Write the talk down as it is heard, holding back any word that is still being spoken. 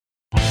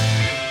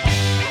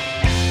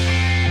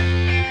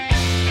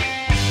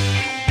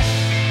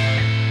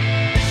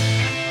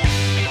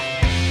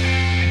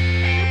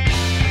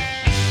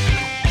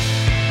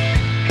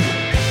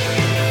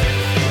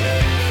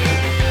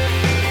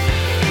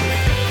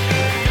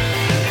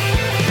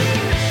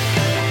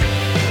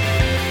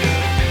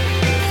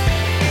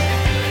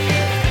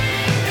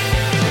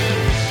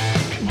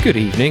Good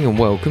evening and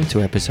welcome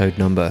to episode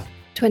number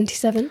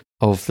 27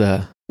 of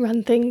the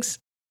Run Things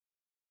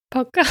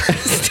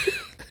podcast.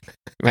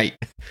 Mate,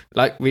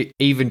 like we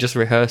even just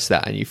rehearsed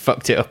that and you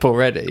fucked it up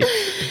already.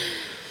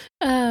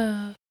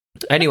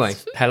 Anyway,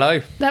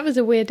 hello. That was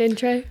a weird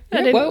intro.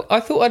 Yeah, well, I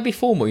thought I'd be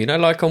formal, you know,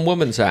 like on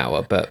Woman's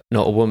Hour, but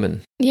not a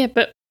woman. Yeah,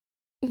 but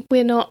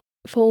we're not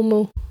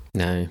formal.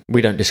 No,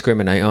 we don't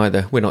discriminate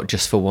either. We're not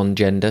just for one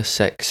gender,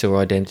 sex or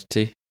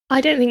identity. I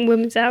don't think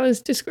Women's Hour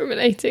is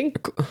discriminating.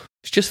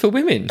 It's just for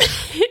women.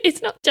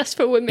 It's not just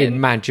for women.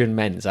 Imagine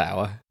Men's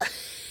Hour.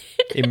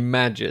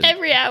 Imagine.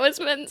 Every hour's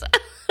Men's Hour.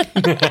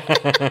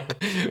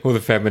 All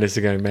the feminists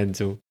are going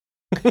mental.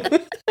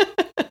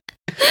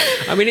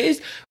 I mean, it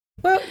is.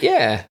 Well,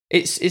 yeah,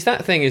 it's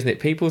that thing, isn't it?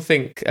 People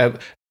think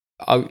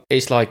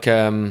it's like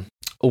all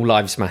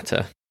lives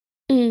matter.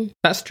 Mm.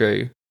 That's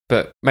true,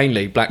 but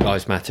mainly Black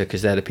Lives Matter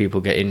because they're the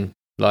people getting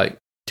like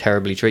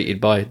terribly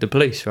treated by the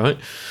police, right?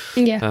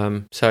 Yeah.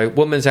 So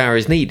Woman's Hour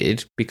is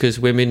needed because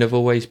women have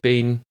always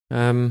been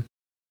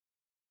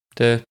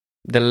the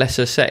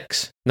lesser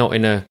sex, not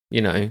in a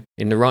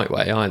in the right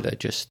way either.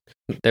 Just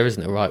there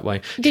isn't a right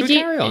way. Should we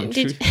carry on?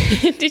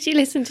 Did you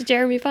listen to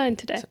Jeremy Vine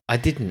today? I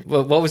didn't.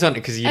 Well, what was on it?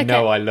 Because you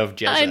know I love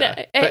Jezza. I know.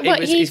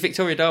 But it's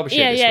Victoria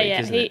Derbyshire this week,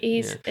 isn't it?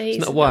 He's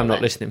it's not why I'm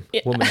not listening.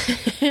 Yeah. Woman.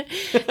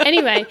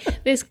 Anyway,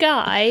 this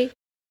guy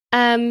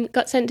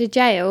got sent to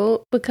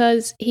jail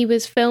because he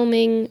was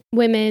filming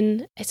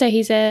women. So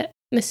he's a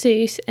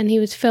masseuse and he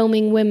was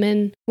filming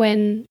women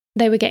when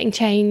they were getting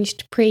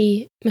changed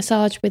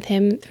pre-massage with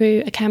him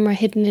through a camera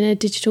hidden in a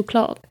digital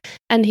clock.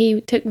 And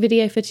he took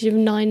video footage of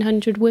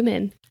 900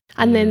 women.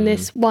 And then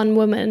this one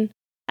woman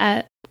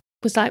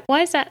was like,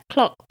 why is that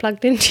clock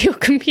plugged into your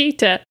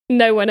computer?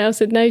 No one else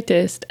had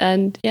noticed.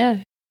 And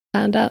yeah,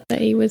 found out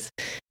that he was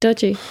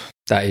dodgy.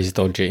 That is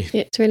dodgy.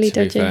 It's really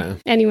dodgy.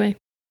 Anyway,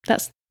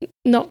 that's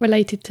not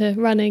related to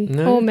running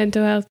or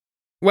mental health.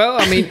 Well,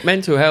 I mean,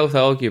 mental health,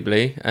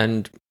 arguably,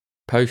 and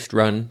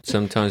post-run,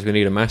 sometimes we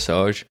need a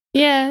massage.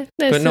 Yeah.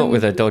 But not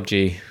with a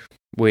dodgy,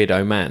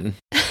 weirdo man.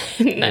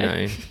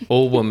 No.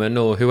 Or woman,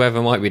 or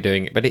whoever might be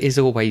doing it. But it is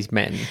always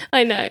men.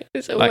 I know.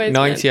 It's always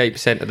like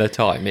 98% of the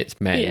time, it's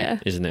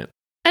men, isn't it?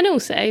 And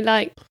also,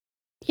 like,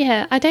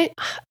 yeah, I don't...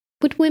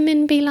 Would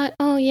women be like,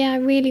 oh, yeah, I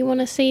really want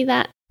to see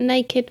that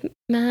naked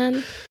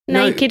man?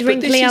 Naked,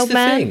 wrinkly old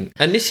man? Thing.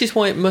 And this is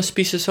why it must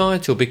be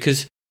societal,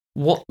 because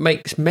what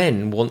makes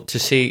men want to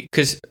see...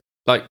 Because,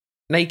 like,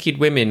 naked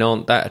women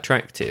aren't that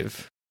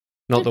attractive.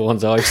 Not the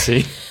ones I've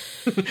seen.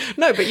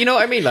 No, but you know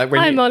what I mean? Like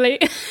when Molly.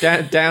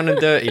 down and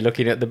dirty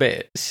looking at the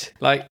bits.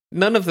 Like,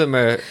 none of them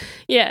are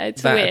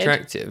it's that weird.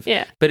 attractive.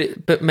 Yeah.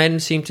 But men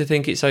seem to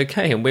think it's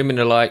okay, and women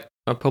are like,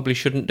 I probably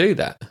shouldn't do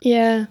that.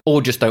 Yeah.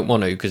 Or just don't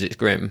want to because it's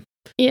grim.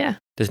 Yeah.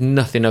 There's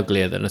nothing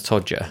uglier than a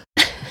todger,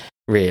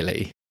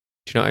 really.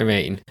 Do you know what I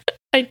mean?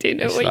 I do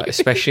know it's what like, you mean.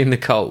 especially in the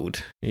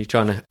cold. You're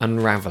trying to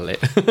unravel it.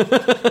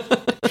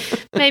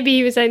 Maybe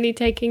he was only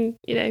taking,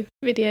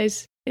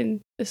 videos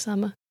in the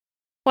summer.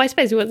 Well, I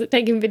suppose he wasn't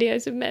taking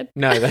videos of men.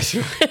 No, that's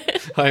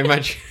right. I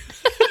imagine.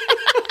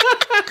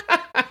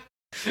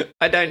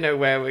 I don't know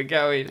where we're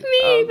going.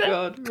 Me oh, either.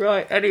 God.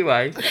 Right.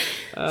 Anyway.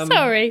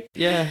 Sorry.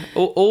 Yeah.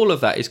 All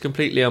of that is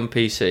completely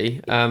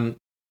un-PC.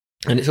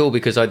 And it's all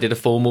because I did a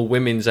formal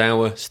Women's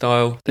Hour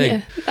style thing.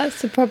 Yeah,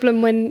 that's the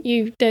problem when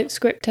you don't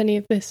script any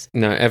of this.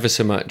 No, ever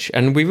so much.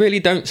 And we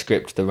really don't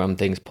script the Run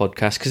Things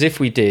podcast, because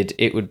if we did,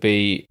 it would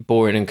be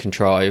boring and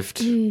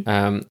contrived.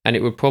 And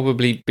it would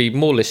probably be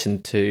more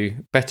listened to,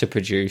 better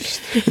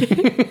produced.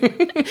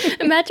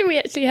 Imagine we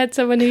actually had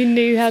someone who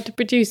knew how to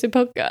produce a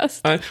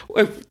podcast.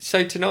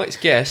 So tonight's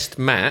guest,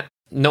 Matt,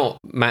 not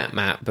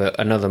Matt, but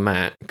another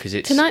Matt, because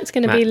it's tonight's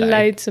going to be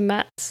loads of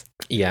Matts.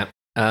 Yeah.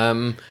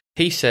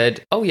 He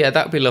said, oh yeah,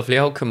 that'd be lovely,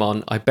 I'll come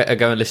on, I better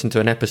go and listen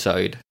to an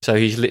episode. So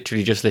he's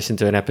literally just listened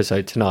to an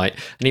episode tonight,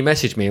 and he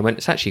messaged me and went,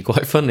 it's actually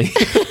quite funny.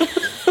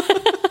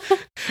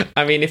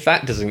 I mean, if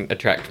that doesn't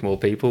attract more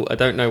people, I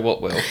don't know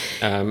what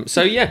will.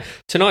 So yeah,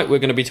 tonight we're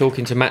going to be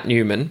talking to Matt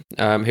Newman,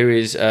 who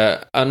is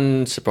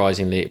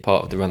unsurprisingly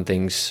part of the Run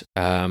Things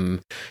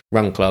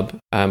Run Club,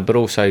 but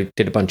also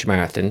did a bunch of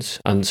marathons,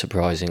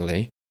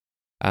 unsurprisingly,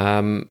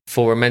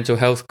 for a mental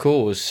health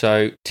cause.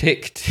 So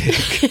tick,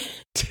 tick,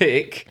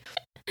 tick,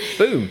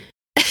 boom.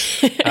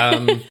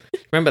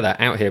 Remember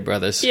that, Out Here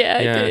Brothers? Yeah,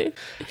 I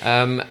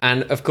do.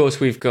 And of course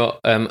we've got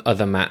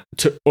other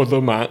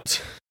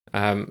Matt,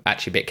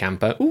 actually a bit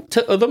camper,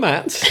 to other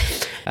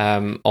Matt,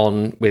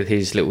 on with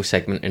his little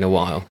segment in a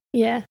while.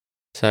 Yeah.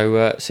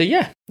 So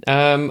yeah,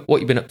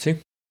 what you been up to?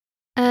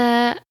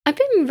 I've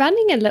been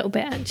running a little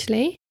bit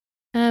actually,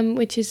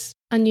 which is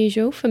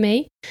unusual for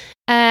me.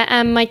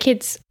 And my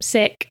kid's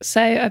sick,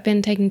 so I've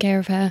been taking care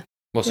of her.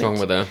 What's wrong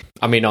with her?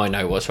 I mean, I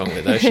know what's wrong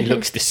with her. She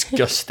looks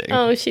disgusting.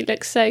 Oh, she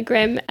looks so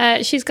grim.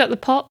 She's got the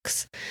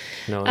pox.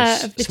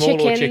 Nice. Of the Small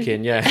or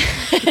chicken, yeah.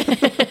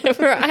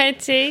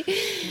 Variety.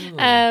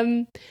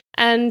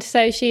 And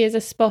so she is a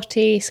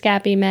spotty,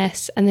 scabby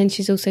mess. And then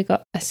she's also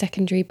got a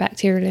secondary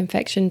bacterial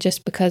infection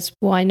just because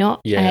why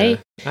not? Yeah,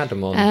 add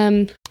them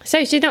on.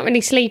 So she's not really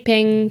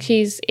sleeping.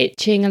 She's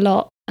itching a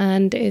lot.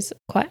 and is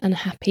quite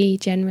unhappy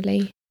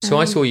generally. So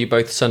I saw you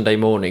both Sunday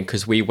morning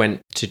because we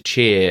went to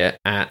cheer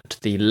at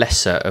the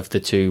lesser of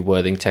the two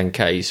Worthing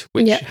 10Ks,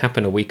 which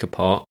happen a week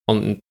apart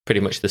on pretty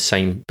much the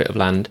same bit of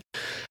land.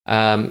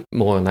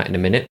 More on that in a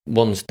minute.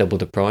 One's double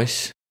the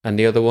price and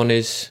the other one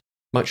is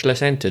much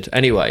less entered.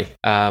 Anyway,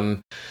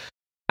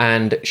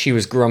 and she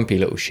was grumpy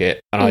little shit.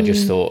 And I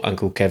just thought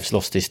Uncle Kev's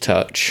lost his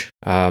touch.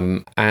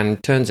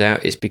 And turns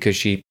out it's because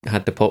she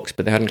had the pox,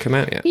 but they hadn't come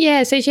out yet.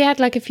 Yeah, so she had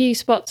like a few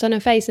spots on her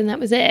face and that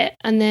was it.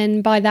 And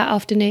then by that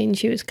afternoon,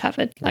 she was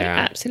covered,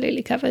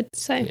 absolutely covered.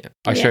 So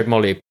I showed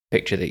Molly a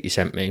picture that you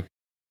sent me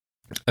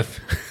of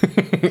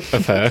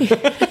her.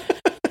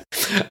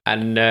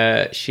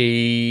 And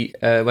she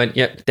went,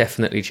 yep,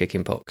 definitely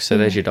chicken pox. So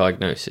there's your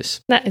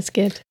diagnosis. That is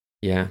good.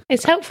 Yeah.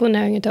 It's helpful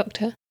knowing a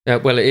doctor.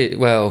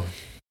 Well,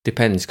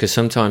 depends, because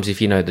sometimes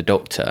if you know the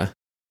doctor,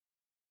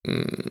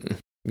 you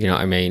know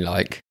what I mean?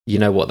 Like, you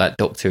know what that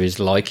doctor is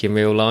like in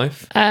real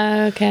life.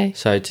 Okay.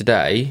 So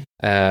today,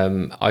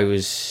 I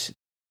was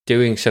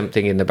doing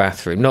something in the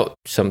bathroom, not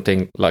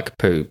something like a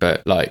poo,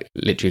 but like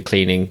literally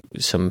cleaning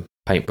some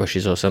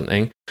paintbrushes or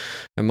something.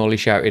 And Molly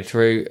shouted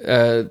through,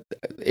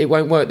 it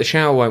won't work, the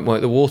shower won't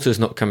work, the water's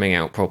not coming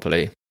out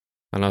properly.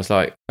 And I was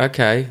like,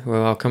 okay,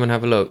 well, I'll come and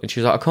have a look. And she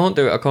was like, I can't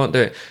do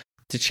it.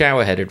 The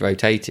shower head had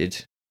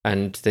rotated.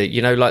 And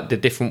like the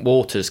different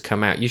waters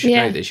come out. You should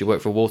know this. You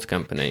work for a water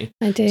company.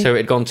 I do. So it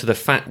had gone to the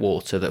fat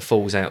water that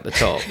falls out the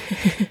top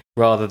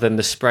rather than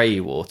the spray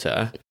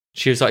water.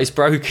 She was like, it's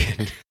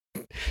broken.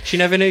 She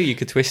never knew you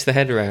could twist the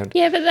head around.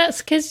 Yeah, but that's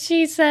because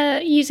she's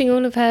using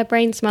all of her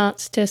brain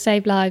smarts to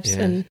save lives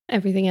and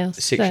everything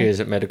else. 6 years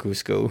at medical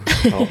school.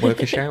 Can't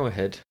work a shower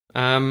head.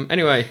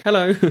 Anyway,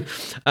 hello.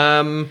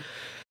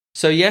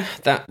 So yeah,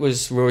 that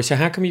was Rory. So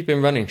how come you've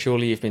been running?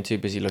 Surely you've been too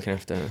busy looking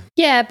after her.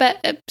 Yeah,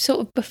 but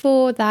sort of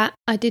before that,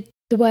 I did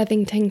the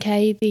Worthing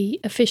 10K, the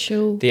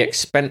official... The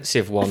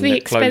expensive one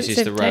that closes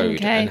the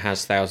road 10K. And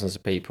has thousands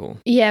of people.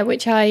 Yeah,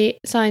 which I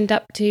signed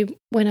up to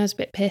when I was a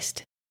bit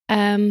pissed.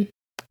 And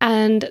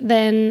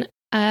then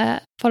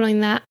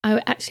following that,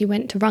 I actually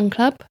went to Run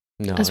Club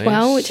as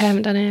well, which I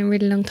haven't done in a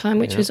really long time,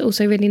 which was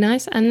also really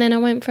nice. And then I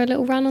went for a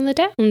little run on the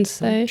Downs.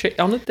 So.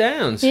 On the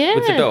Downs? Yeah.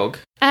 With the dog?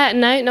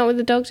 No, not with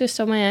the dog, just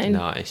on my own.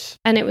 Nice.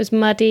 And it was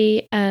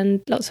muddy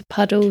and lots of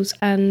puddles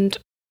and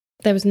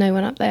there was no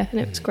one up there and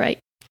it was great.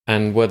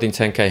 And Worthing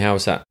 10K, how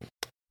was that?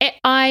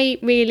 I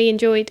really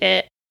enjoyed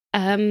it.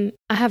 I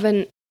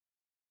haven't...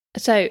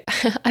 So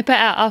I put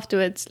out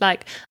afterwards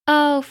like,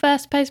 oh,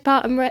 first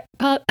postpartum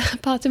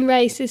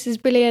race, this is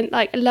brilliant,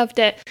 like I loved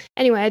it.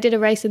 Anyway, I did a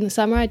race in the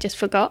summer, I just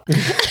forgot.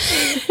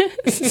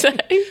 So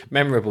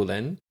memorable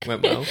then,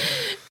 went well.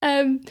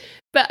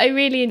 But I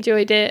really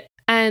enjoyed it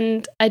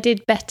and I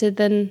did better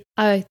than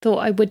I thought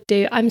I would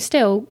do. I'm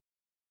still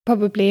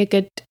probably a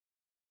good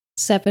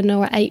 7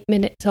 or 8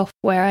 minutes off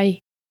where I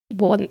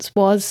once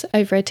was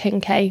over a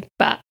 10K,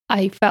 but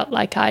I felt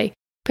like I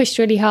pushed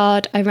really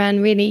hard, I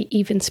ran really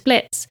even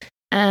splits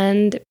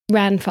and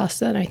ran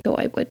faster than I thought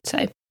I would.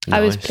 So I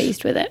was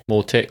pleased with it.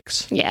 More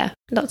ticks. Yeah,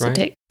 lots of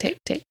tick.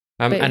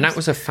 And that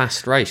was a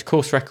fast race.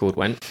 Course record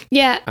went.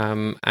 Yeah.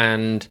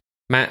 And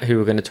Matt, who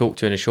we're going to talk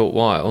to in a short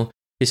while,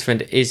 his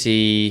friend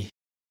Izzy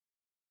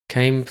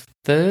came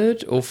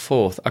third or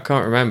fourth. I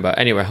can't remember.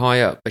 Anyway,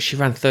 high up. But she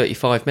ran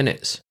 35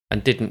 minutes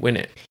and didn't win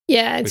it.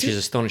 Yeah. Which is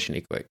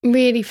astonishingly quick.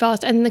 Really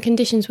fast. And the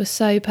conditions were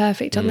so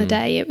perfect on the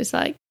day. It was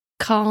like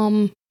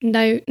calm,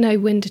 no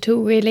wind at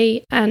all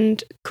really,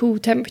 and cool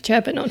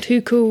temperature but not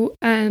too cool,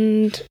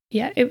 and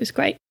yeah, it was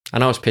great.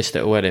 And I was pissed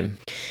at a wedding,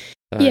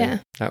 so yeah,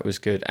 that was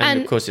good.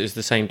 And of course it was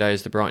the same day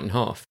as the Brighton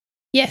half.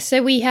 Yes,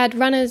 so we had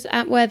runners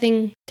at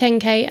Worthing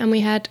 10K and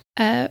we had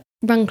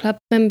Run Club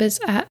members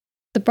at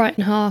the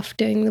Brighton half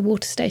doing the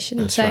water station.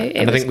 That's right.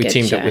 And I think we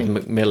teamed up with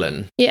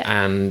Macmillan,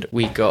 and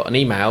we got an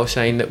email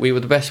saying that we were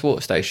the best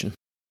water station.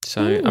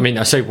 So, I mean,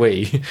 I say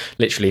we,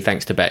 literally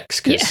thanks to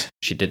Bex, because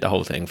she did the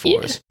whole thing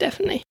for us.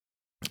 Definitely.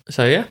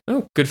 So, yeah.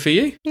 Oh, good for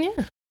you.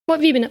 Yeah. What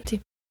have you been up to?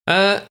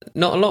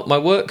 Not a lot. My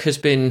work has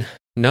been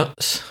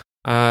nuts.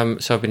 So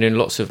I've been doing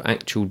lots of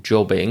actual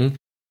jobbing.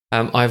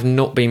 I've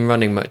not been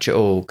running much at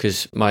all,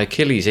 because my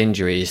Achilles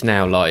injury is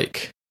now,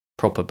 like,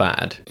 proper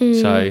bad.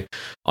 So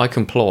I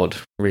can plod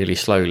really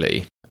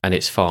slowly, and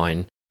it's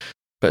fine.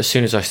 But as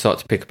soon as I start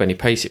to pick up any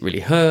pace, it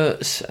really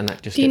hurts, and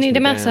that just. Do you need a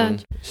down.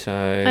 massage? So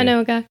I know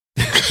a guy.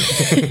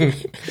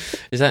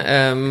 Is that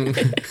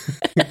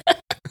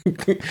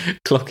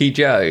Clocky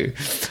Joe?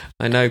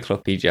 I know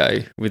Clocky Joe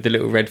with the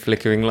little red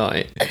flickering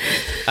light.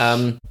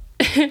 So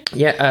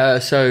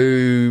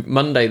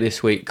Monday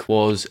this week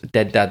was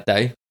Dead Dad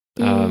Day,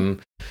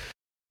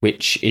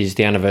 which is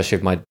the anniversary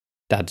of my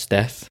dad's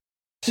death.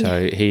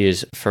 So he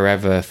is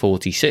forever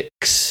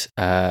 46,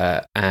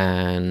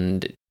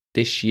 and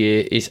this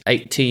year is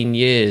 18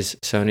 years,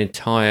 so an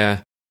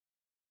entire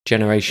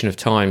generation of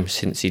time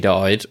since he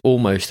died,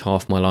 almost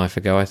half my life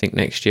ago. I think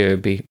next year it'll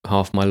be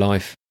half my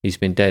life he's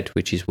been dead,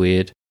 which is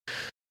weird.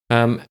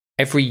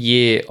 Every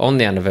year on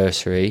the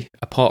anniversary,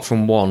 apart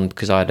from one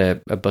because I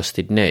had a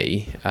busted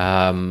knee,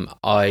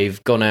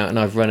 I've gone out and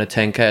I've run a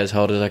 10K as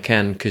hard as I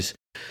can, because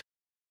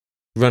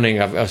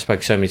running, I've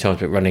spoken so many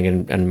times about running,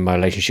 and my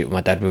relationship with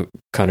my dad were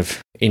kind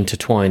of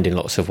intertwined in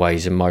lots of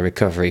ways, and my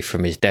recovery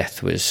from his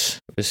death was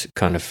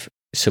kind of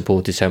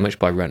supported so much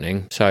by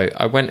running. So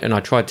I went and I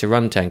tried to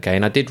run 10k,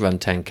 and I did run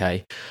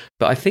 10k,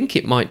 but I think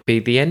it might be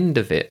the end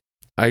of it.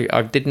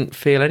 I didn't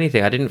feel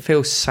anything. I didn't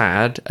feel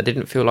sad. I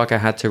didn't feel like I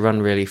had to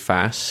run really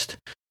fast.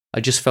 I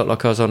just felt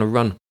like I was on a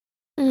run,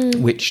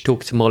 which,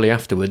 talking to Molly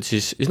afterwards,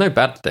 is no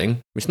bad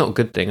thing. It's not a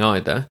good thing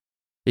either.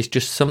 It's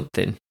just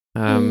something.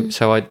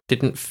 So I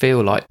didn't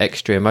feel like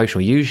extra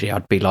emotional. Usually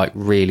I'd be like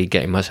really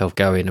getting myself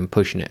going and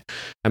pushing it.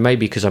 And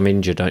maybe because I'm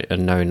injured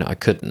and knowing that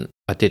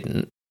I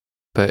didn't.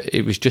 But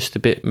it was just a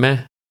bit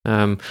meh.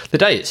 The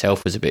day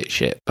itself was a bit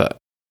shit, but,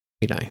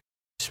 you know,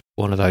 it's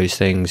one of those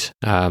things.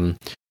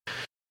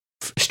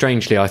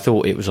 Strangely, I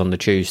thought it was on the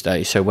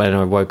Tuesday. So when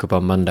I woke up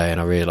on Monday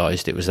and I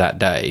realised it was that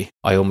day,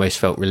 I almost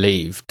felt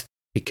relieved,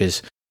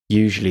 because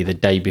usually the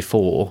day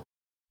before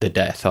the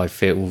death, I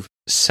feel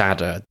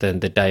sadder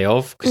than the day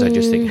of, because I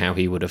just think how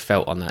he would have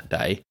felt on that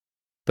day.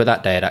 But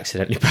that day had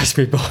accidentally passed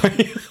me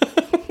by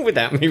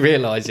without me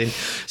realising.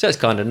 So it's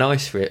kind of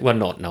nice for it. Well,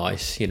 not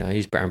nice, you know,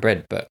 he's brown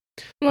bread, but...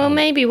 Well,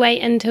 maybe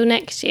wait until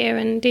next year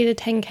and do the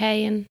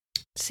 10k and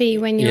see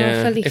when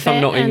you're fully fit. If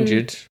I'm not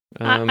injured.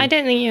 I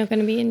don't think you're going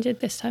to be injured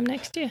this time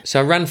next year. So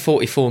I ran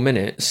 44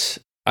 minutes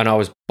and I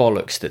was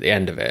bollocksed at the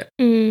end of it,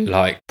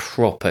 like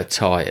proper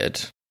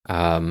tired.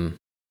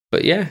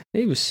 But yeah,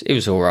 it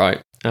was all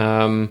right.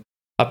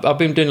 I've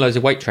been doing loads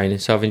of weight training,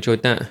 so I've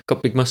enjoyed that.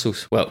 Got big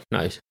muscles. Well,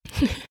 no,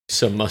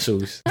 some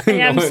muscles. I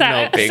am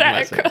sat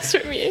muscles. across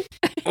from you.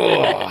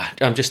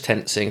 I'm just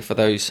tensing for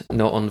those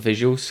not on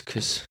visuals,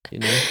 because, you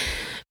know.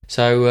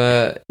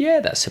 So, yeah,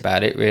 that's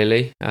about it,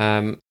 really.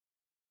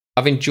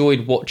 I've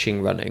enjoyed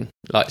watching running.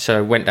 So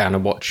I went down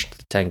and watched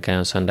the 10k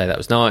on Sunday. That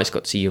was nice.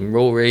 Got to see you and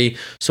Rory.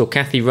 Saw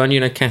Kathy run. You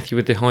know Kathy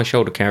with the high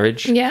shoulder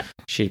carriage? Yeah.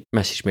 She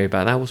messaged me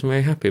about that. I wasn't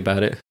very happy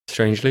about it,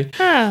 strangely.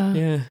 Oh.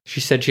 Yeah.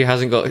 She said she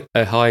hasn't got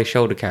a high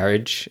shoulder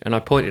carriage, and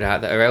I pointed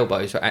out that her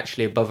elbows were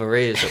actually above her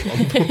ears at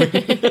one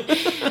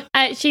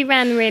point. She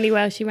ran really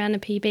well. She ran a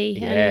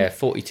PB. Yeah,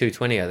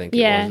 42.20, I think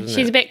yeah, it was,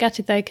 she's a bit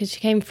gutted, though, because she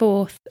came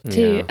fourth,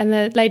 and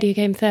the lady who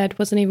came third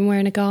wasn't even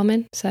wearing a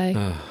Garmin,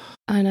 so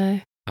I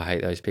know. I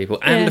hate those people.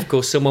 And, of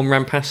course, someone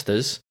ran past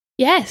us.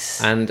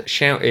 Yes. And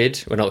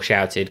shouted, well, not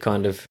shouted,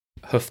 kind of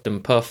huffed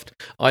and puffed,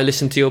 "I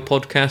listened to your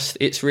podcast.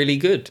 It's really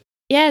good."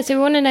 Yeah, so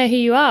we want to know who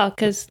you are,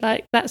 because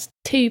that's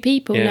 2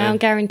 people now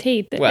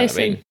guaranteed that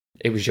listen. I mean,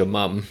 it was your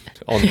mum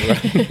on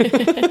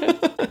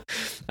the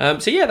run.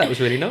 So, yeah, that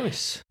was really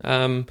nice.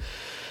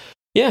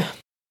 Yeah.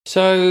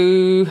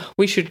 So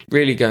we should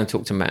really go and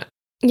talk to Matt.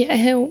 Yeah,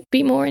 he'll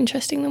be more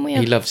interesting than we are.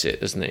 He loves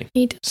it, doesn't he?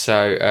 He does.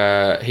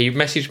 So he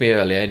messaged me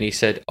earlier and he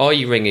said, "Are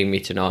you ringing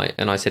me tonight?"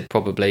 And I said,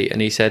 "Probably."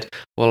 And he said,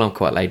 "Well, I'm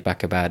quite laid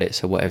back about it,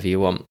 so whatever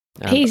you want."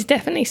 He's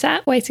definitely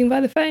sat waiting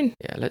by the phone.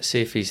 Yeah, let's see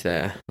if he's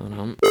there. Hold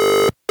on.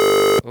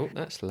 Oh,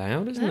 that's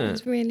loud, isn't it? That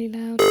was really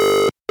loud.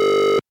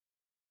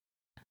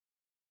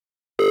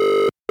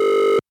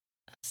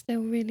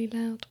 Still really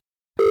loud.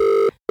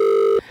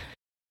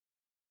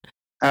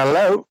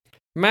 Hello.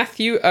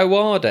 Matthew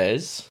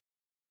Oades.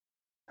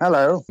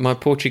 Hello. My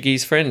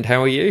Portuguese friend.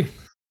 How are you?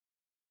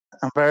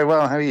 I'm very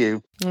well. How are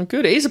you? I'm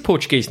good. It is a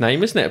Portuguese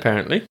name, isn't it,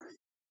 apparently?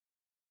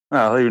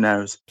 Well, who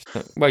knows?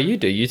 Well, you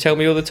do. You tell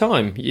me all the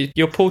time.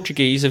 You're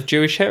Portuguese of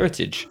Jewish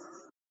heritage.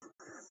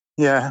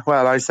 Yeah,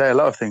 well, I say a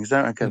lot of things,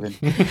 don't I, Kevin?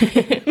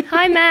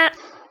 Hi, Matt.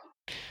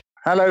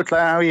 Hello,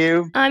 Claire. How are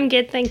you? I'm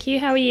good, thank you.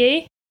 How are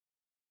you?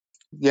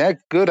 Yeah,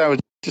 good. I was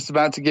just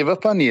about to give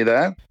up on you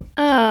there.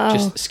 Oh.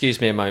 Just excuse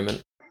me a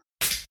moment.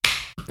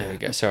 There we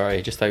go.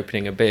 Sorry, just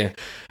opening a beer.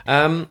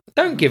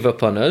 Don't give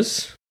up on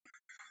us.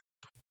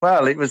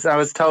 Well, I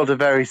was told a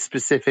very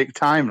specific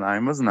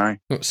timeline, wasn't I?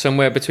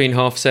 Somewhere between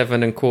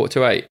 7:30 and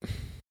 7:45.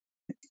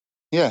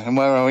 Yeah, and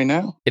where are we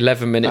now?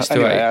 11 minutes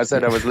to 8. I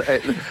said I was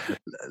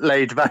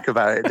laid back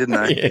about it, didn't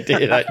I? Yeah, you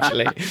did,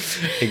 actually.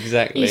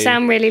 Exactly. You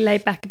sound really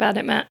laid back about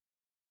it, Matt.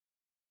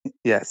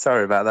 Yeah,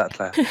 sorry about that,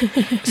 Claire.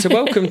 So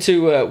welcome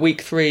to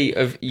week 3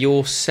 of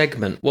your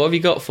segment. What have you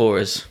got for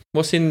us?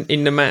 What's in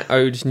the Matt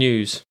Oades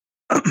news?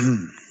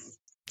 Am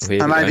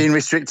I being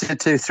restricted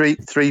to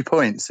three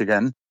points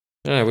again?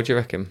 Oh, what do you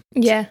reckon?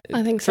 Yeah,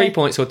 I think so. 3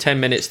 points or 10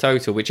 minutes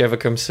total, whichever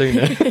comes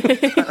sooner.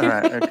 All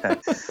right, okay.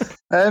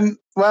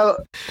 Well,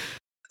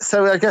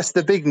 so I guess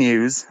the big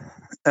news,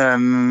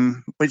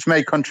 which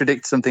may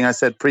contradict something I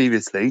said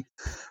previously,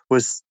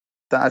 was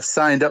that I've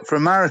signed up for a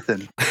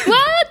marathon.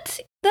 What?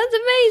 That's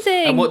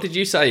amazing. And what did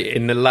you say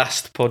in the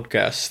last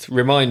podcast?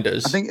 Remind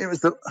us.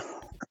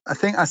 I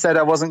think I said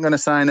I wasn't going to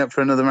sign up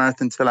for another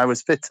marathon until I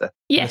was fitter.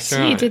 Yes,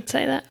 right. You did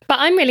say that. But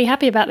I'm really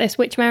happy about this.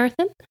 Which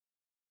marathon?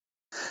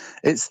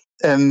 It's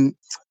the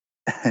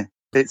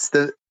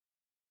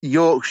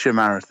Yorkshire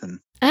Marathon.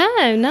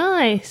 Oh,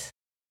 nice.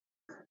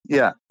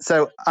 Yeah.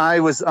 So I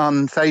was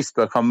on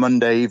Facebook on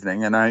Monday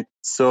evening and I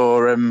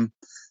saw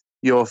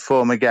your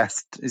former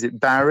guest. Is it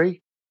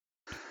Barry?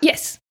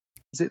 Yes.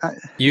 Is it that?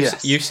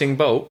 Usain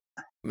Bolt?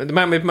 The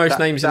man with most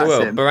names in the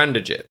world,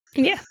 Barandajit.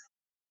 Yeah.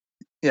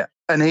 Yeah,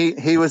 and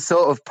he was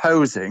sort of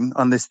posing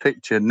on this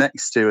picture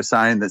next to a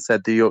sign that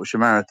said the Yorkshire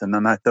Marathon,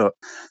 and I thought,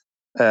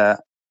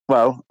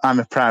 well, I'm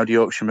a proud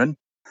Yorkshireman,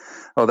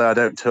 although I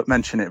don't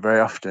mention it very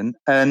often.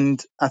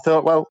 And I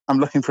thought, well, I'm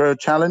looking for a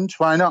challenge.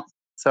 Why not?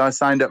 So I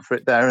signed up for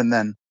it there and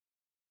then.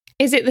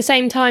 Is it the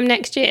same time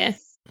next year?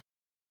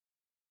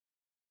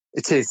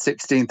 It is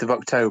 16th of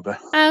October.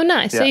 Oh,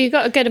 nice. Yeah. So you've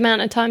got a good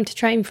amount of time to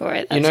train for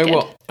it. That's you know good.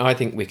 what? I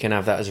think we can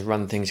have that as a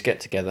Run Things get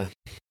together.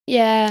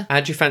 Yeah.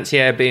 How'd you fancy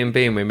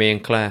Airbnb with me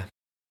and Claire?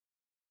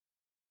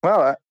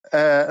 Well,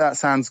 that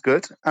sounds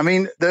good. I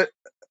mean,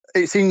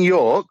 it's in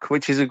York,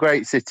 which is a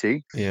great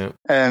city. Yeah.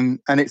 And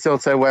it's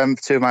also where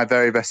two of my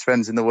very best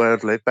friends in the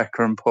world live,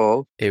 Becca and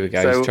Paul. Here we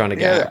go. So, He's trying to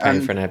get out of paying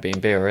and- for an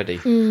Airbnb already.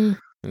 Mm.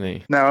 Isn't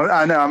he? No,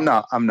 I'm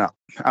not.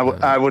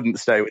 I wouldn't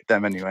stay with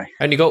them anyway.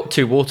 And you got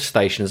 2 water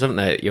stations, haven't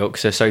they, at York?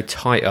 'Cause they're so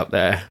tight up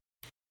there.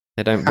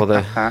 They don't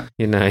bother,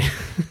 you know.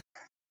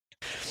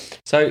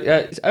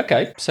 So,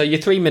 okay. So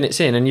you're 3 minutes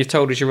in and you've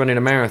told us you're running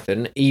a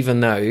marathon, even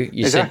though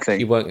you said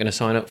you weren't going to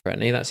sign up for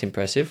any. That's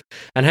impressive.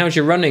 And how's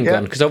your running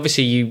gone? Because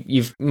obviously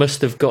you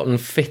must have gotten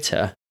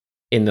fitter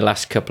in the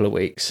last couple of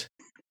weeks.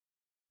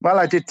 Well,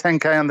 I did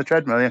 10K on the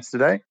treadmill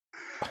yesterday.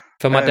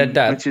 For my dead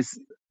dad? Which is,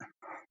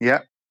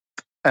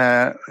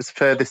 it's the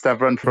furthest I've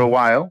run for a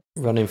while.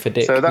 Running for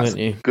Dick, so that's weren't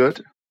you?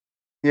 good.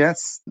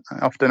 Yes, I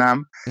often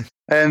am.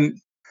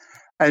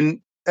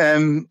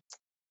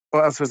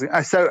 What else was it?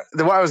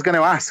 What I was going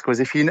to ask was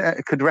if you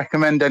could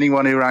recommend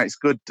anyone who writes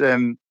good,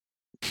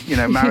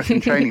 marathon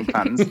training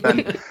plans,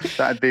 then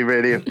that'd be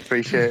really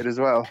appreciated as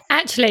well.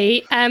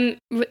 Actually,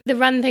 the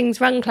Run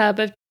Things Run Club,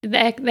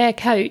 their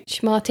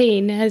coach,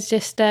 Martine, has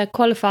just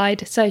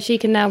qualified, so she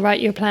can now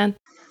write you a plan.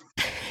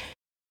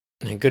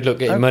 And good luck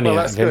getting money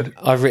out of him. Good.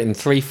 I've written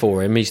 3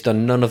 for him. He's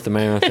done none of the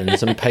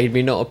marathons and paid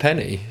me not a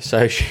penny.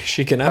 So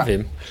she can have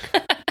him.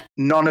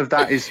 None of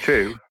that is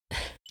true.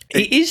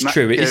 It is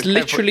true. It is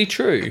literally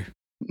true.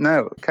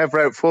 No, Kev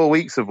wrote 4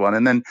 weeks of one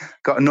and then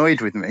got annoyed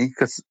with me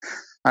because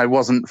I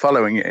wasn't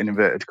following it in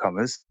inverted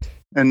commas,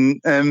 and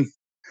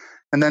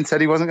then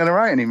said he wasn't going to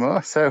write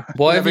anymore. So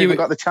why have you even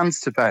got the chance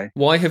to pay?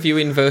 Why have you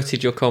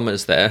inverted your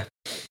commas there?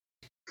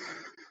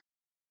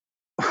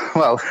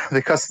 Well,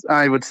 because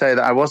I would say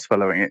that I was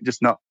following it,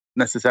 just not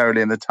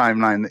necessarily in the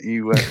timeline that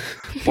you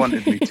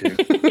wanted me to.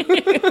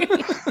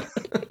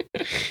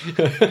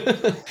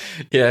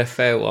 Yeah,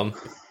 fair one.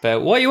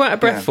 What are you out of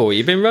breath for?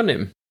 You've been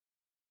running?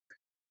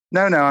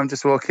 No, I'm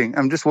just walking.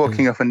 I'm just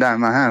walking up and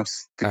down my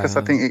house because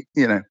I think,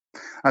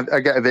 I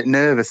get a bit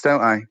nervous,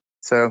 don't I?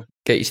 So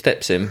get your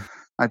steps in.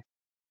 I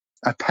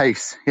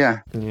pace,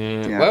 yeah.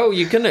 Well,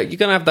 you're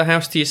gonna have the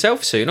house to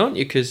yourself soon, aren't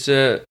you? Because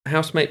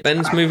housemate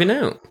Ben's moving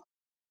out.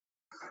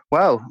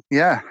 Well,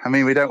 yeah. I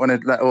mean, we don't want to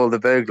let all the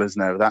burglars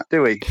know that,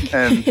 do we?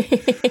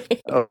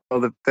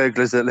 All the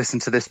burglars that listen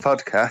to this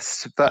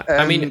podcast. But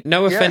I mean,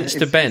 no offense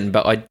to Ben,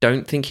 but I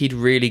don't think he'd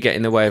really get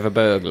in the way of a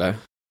burglar.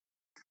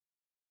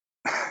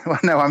 Well,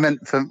 no, I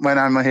meant for when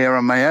I'm here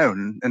on my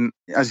own. And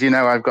as you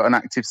know, I've got an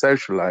active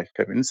social life,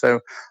 Kevin. So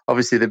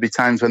obviously there'd be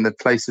times when the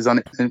place is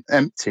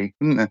empty,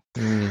 wouldn't there?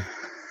 Mm.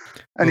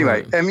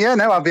 Anyway,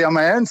 I'll be on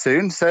my own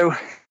soon. So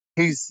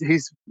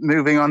he's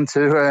moving on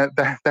to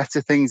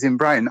better things in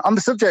Brighton. On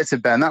the subject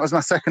of Ben, that was my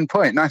second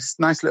point. Nice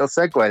little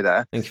segue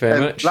there. Thank you very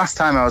much. Last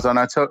time I was on,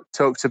 I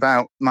talked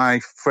about my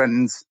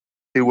friends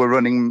who were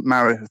running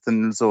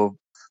marathons or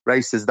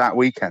races that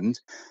weekend,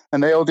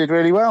 and they all did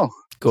really well.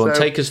 Go on,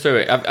 take us through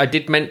it. I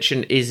did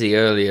mention Izzy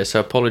earlier, so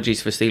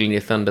apologies for stealing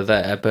your thunder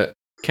there, but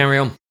carry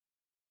on.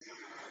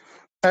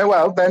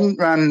 Well, Ben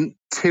ran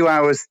 2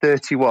 hours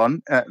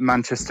 31 at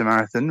Manchester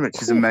Marathon,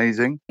 which is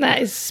amazing.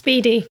 That is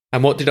speedy.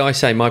 And what did I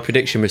say? My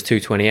prediction was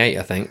 2:28,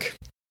 I think.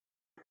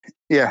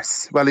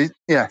 Yes. Well,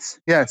 yes.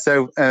 Yeah.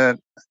 So I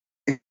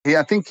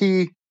think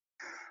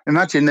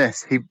imagine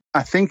this.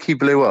 I think he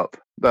blew up,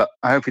 but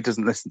I hope he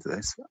doesn't listen to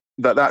this.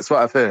 But that's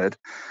what I've heard.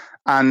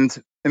 And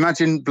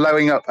imagine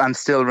blowing up and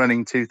still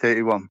running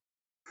 2:31.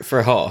 For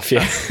a half,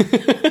 yeah.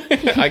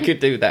 I could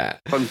do that.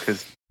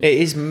 Bunkers. It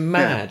is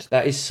mad. Yeah.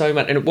 That is so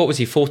mad. And what was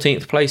he?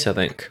 14th place, I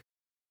think.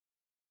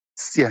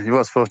 Yeah, he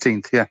was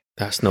 14th, yeah.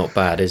 That's not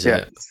bad, is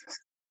it?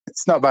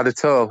 It's not bad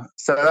at all.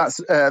 So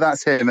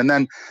that's him. And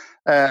then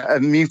a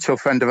mutual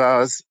friend of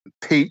ours,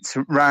 Pete,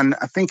 ran,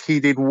 I think he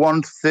did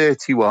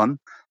 1:31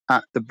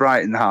 at the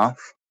Brighton half,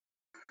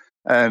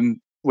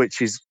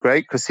 which is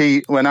great because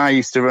when I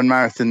used to run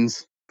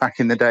marathons back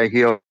in the day,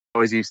 he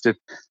always used to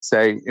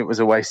say it was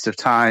a waste of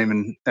time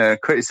and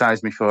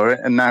criticise me for it.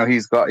 And now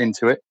he's got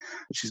into it,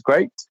 which is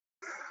great.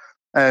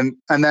 And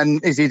then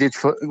Izzy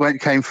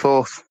came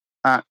fourth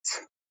at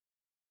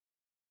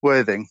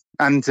Worthing.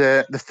 And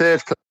the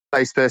third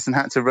place person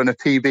had to run a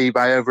PB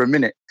by over a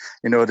minute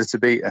in order to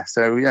beat her.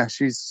 So, yeah,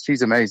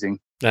 she's amazing.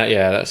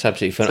 That's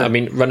absolutely fun. So, I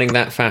mean, running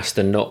that fast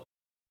and not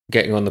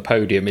getting on the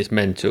podium is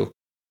mental.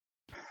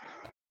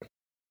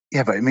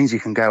 Yeah, but it means you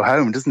can go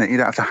home, doesn't it? You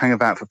don't have to hang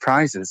about for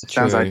prizes. It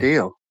sounds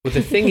ideal. Well,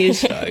 the thing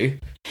is, though,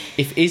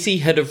 if Izzy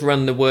had have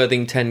run the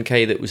Worthing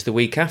 10K that was the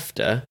week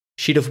after,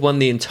 she'd have won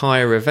the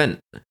entire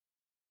event.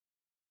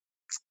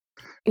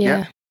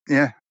 Yeah.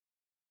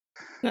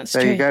 That's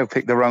there true. you go.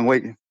 Pick the wrong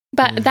week.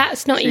 But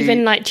that's not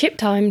even like chip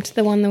timed,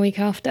 the one the week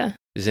after.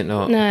 Is it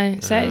not? No,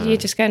 so you're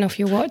just going off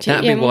your watch.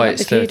 That'd You be why haven't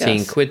got it's the 13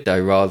 kudos. quid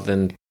though, rather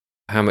than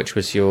how much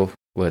was your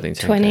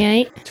Worthington?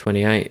 28.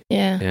 28.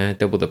 Yeah. Yeah,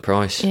 double the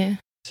price. Yeah.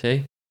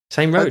 See?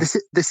 Same road.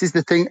 This is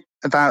the thing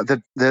about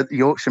the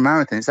Yorkshire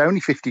Marathon. It's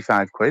only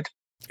 55 quid.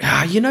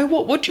 You know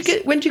what? When do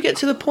you get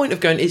to the point of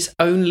going, it's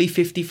only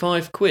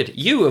 55 quid?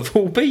 You of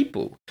all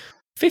people.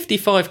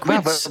 55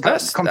 quid. Well,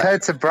 but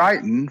compared to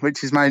Brighton,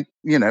 which is my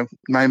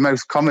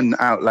most common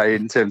outlay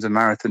in terms of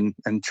marathon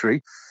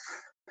entry.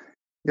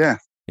 Yeah.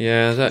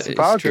 Yeah, that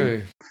is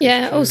true.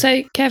 Yeah.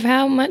 Also, Kev,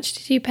 how much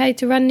did you pay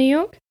to run New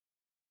York?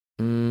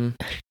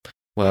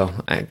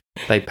 Well,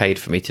 they paid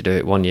for me to do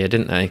it one year,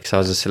 didn't they? Because I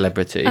was a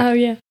celebrity. Oh,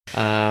 yeah.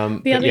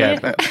 The other year?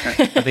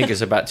 I think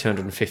it's about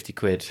 250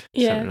 quid.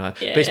 Yeah, Something like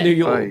that. yeah, But it's New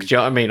York. Right. Do you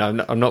know what I mean?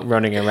 I'm not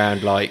running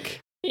around like...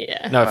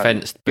 Yeah. No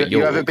offence, but you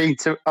York. ever been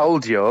to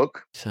Old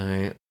York?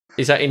 So,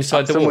 is that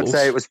inside the Some walls? would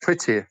say it was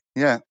prettier.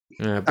 Yeah.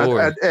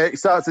 Boring. It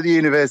starts at the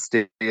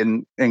university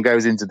and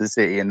goes into the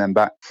city and then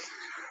back.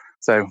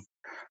 So,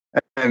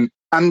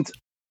 and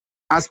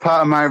as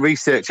part of my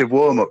research of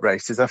warm-up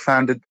races, I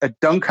found a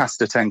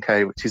Doncaster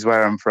 10K, which is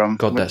where I'm from.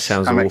 God, that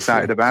sounds I'm awful.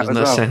 excited about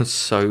Doesn't as that well. sound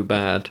so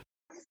bad?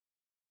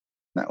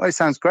 That way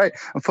sounds great.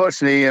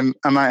 Unfortunately,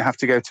 I might have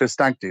to go to a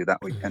stag do that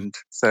weekend,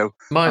 so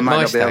I might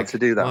My not be able stag. to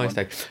do that My one.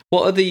 stag.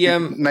 What are the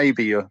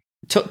Maybe you're...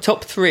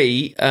 top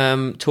three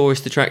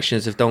tourist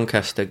attractions of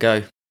Doncaster?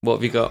 Go. What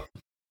have you got?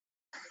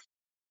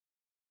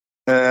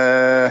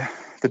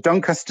 The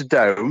Doncaster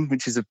Dome,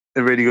 which is a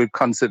really good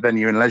concert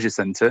venue and leisure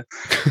centre,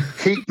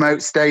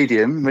 Keepmoat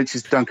Stadium, which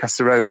is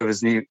Doncaster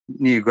Rovers'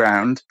 new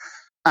ground,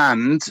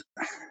 and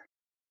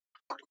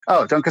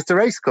Doncaster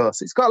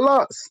Racecourse. It's got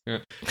lots. Yeah.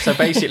 So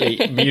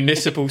basically,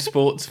 municipal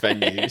sports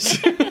venues.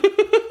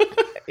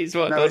 Is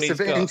what No, it's a Donny's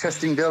bit got.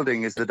 interesting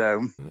building, is the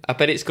Dome. I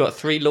bet it's got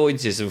 3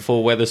 Lloydses and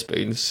 4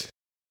 Weatherspoons.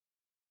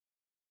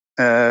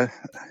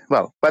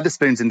 Well,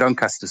 Weatherspoons in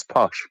Doncaster's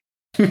posh.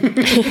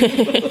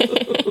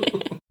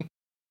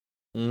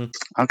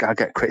 I'll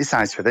get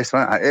criticised for this,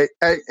 won't I?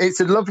 It's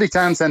a lovely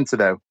town centre,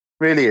 though.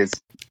 Really is.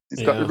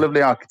 It's got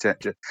lovely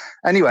architecture.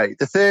 Anyway,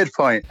 the third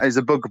point is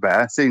a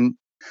bugbear, seeing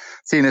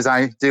as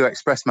I do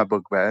express my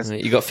bugbears.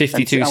 You got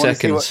 52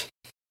 seconds.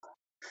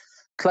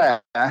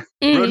 Claire,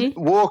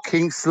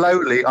 walking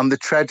slowly on the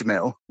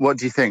treadmill, what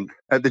do you think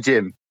at the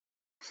gym?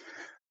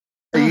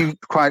 Are you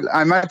quite...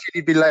 I imagine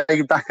you'd be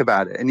laid back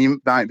about it and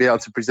you might be able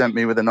to present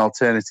me with an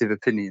alternative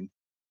opinion.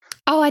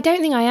 Oh, I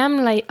don't think I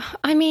am late.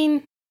 I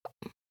mean...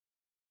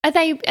 Are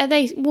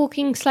they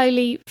walking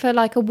slowly for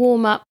like a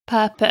warm-up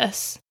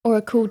purpose or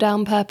a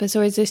cool-down purpose,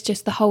 or is this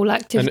just the whole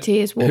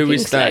activity is walking slowly? Who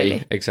is slowly?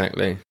 they,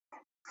 exactly?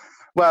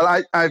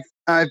 Well,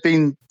 I've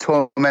been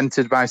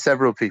tormented by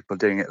several people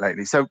doing it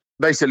lately. So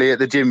basically at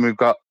the gym we've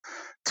got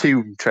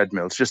 2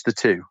 treadmills, just the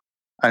 2.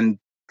 And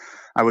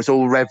I was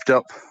all revved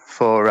up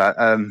for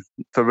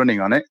running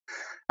on it.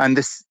 And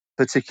this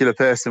particular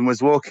person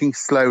was walking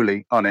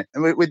slowly on it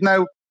with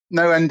no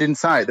end in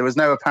sight. There was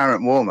no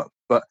apparent warm-up.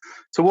 But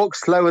to walk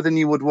slower than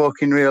you would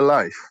walk in real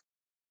life,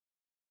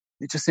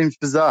 it just seems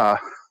bizarre.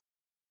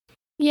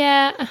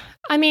 Yeah,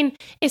 I mean,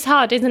 it's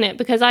hard, isn't it?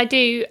 Because I've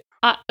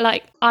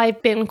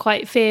been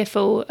quite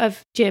fearful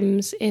of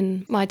gyms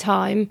in my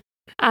time.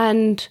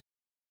 And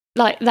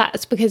like,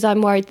 that's because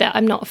I'm worried that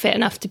I'm not fit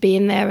enough to be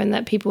in there and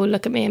that people will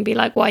look at me and be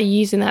like, why are you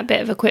using that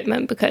bit of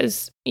equipment?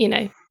 Because,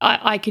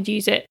 I could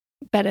use it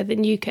better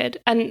than you could.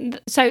 And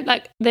so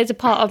like, there's a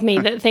part of me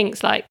that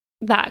thinks like,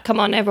 that, come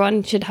on,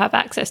 everyone should have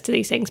access to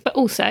these things. But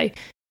also,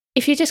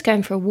 if you're just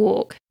going for a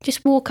walk,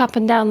 just walk up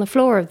and down the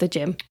floor of the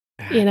gym.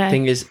 The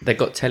thing is, they've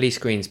got telly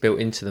screens built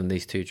into them,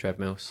 these 2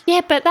 treadmills. Yeah,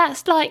 but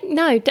that's like,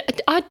 no,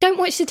 I don't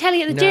watch the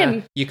telly at the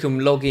gym. You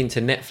can log into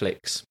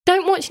Netflix.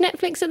 Don't watch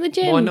Netflix at the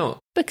gym. Why not?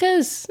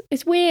 Because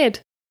it's weird.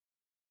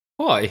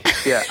 Why?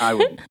 Yeah, I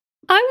wouldn't.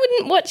 I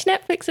wouldn't watch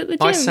Netflix at the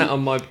gym. I sat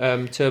on my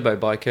turbo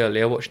bike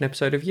earlier, watched an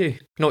episode of You.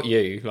 Not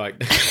you,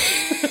 like...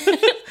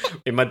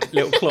 in my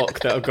little clock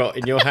that I've got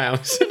in your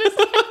house.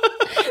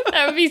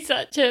 That would be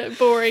such a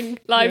boring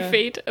live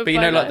feed. Of but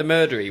my like life. the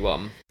murdery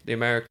one, the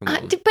American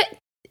one. But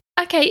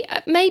okay,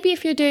 maybe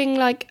if you're doing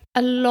like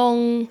a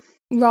long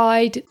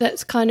ride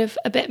that's kind of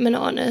a bit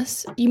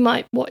monotonous, you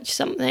might watch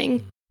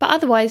something. But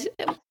otherwise,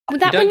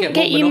 that wouldn't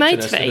get you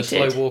motivated.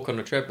 A slow walk on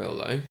a treadmill,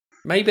 though.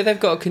 Maybe they've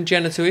got a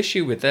congenital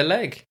issue with their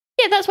leg.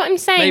 Yeah, that's what I'm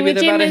saying. Maybe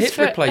the they've gym had a is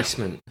hip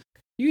replacement.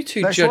 You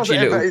two judgy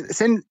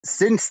little...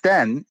 Since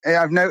then,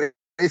 I've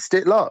noticed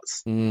it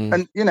lots.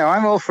 And,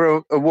 I'm all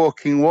for a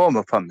walking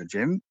warm-up on the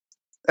gym,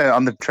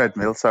 on the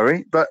treadmill,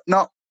 sorry, but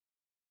not...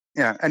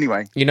 Yeah,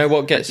 anyway. You know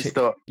what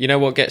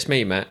gets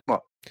me, Matt?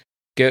 What?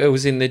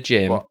 Girls in the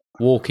gym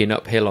walking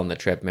uphill on the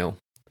treadmill.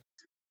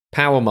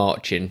 Power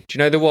marching. Do you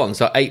know the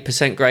ones? Like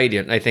 8%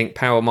 gradient. They think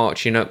power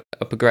marching up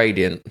a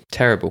gradient.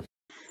 Terrible.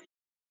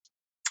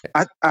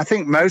 I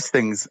think most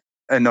things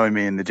annoy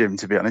me in the gym,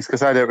 to be honest,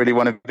 because I don't really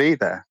want to be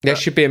there. There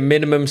should be a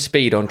minimum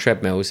speed on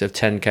treadmills of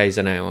 10 k's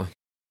an hour.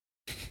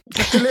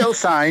 Just a little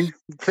sign.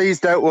 Please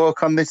don't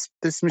walk on this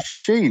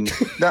machine.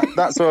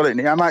 That's all it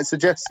needs. I might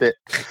suggest it.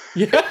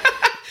 Yeah.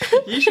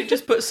 You should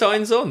just put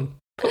signs on.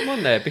 Put them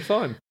on there. Be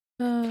fine.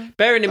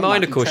 Bearing in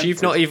mind, of course,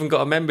 you've not even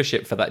got a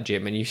membership for that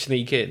gym, and you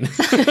sneak in.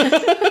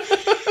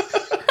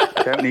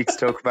 Don't need to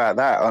talk about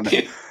that on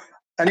it.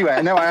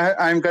 Anyway, no,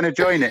 I'm going to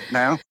join it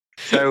now.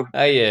 So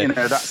yeah.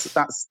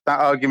 That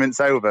argument's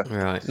over.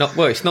 Right.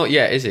 It's not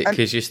yet, is it?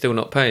 Because you're still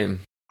not paying.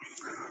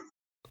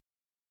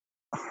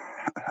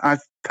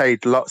 I've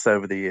paid lots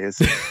over the years.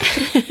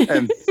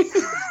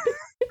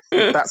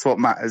 That's what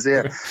matters.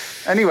 Yeah.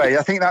 Anyway,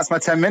 I think that's my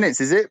 10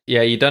 minutes. Is it?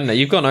 Yeah, you've done that.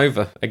 You've gone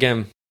over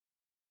again.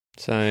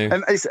 So.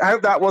 And I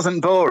hope that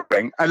wasn't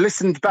boring. I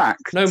listened back.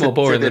 No more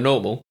boring than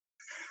normal.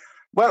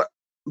 Well,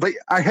 but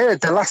I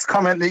heard the last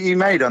comment that you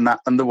made on that,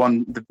 and the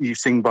one the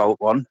Usain Bolt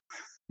one.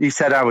 You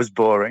said I was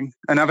boring,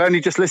 and I've only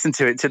just listened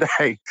to it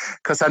today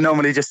because I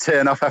normally just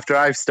turn off after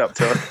I've stopped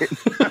talking.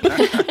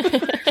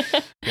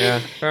 Yeah,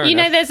 fair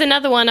enough. There's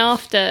another one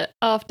after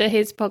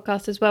his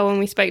podcast as well when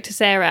we spoke to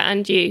Sarah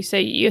and you, so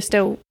you're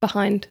still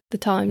behind the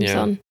times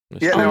on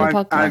the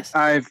podcast.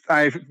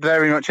 I've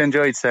very much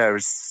enjoyed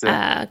Sarah's.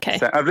 Okay,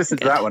 so I've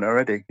listened to that one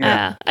already.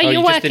 Yeah.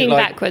 You're working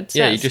backwards.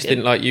 Yeah, you just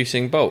didn't like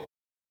Usain Bolt.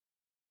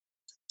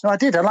 No, I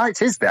did. I liked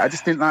his bit. I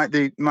just didn't like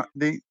the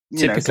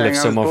typical of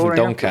someone from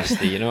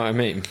Doncaster. You know what I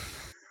mean?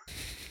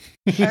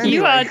 Anyway,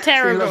 you are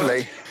terrible.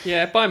 Lovely.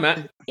 Yeah, bye,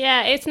 Matt.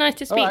 Yeah, it's nice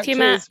to speak to you, cheers.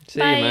 Matt. See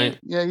Bye. you, mate.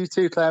 Yeah, you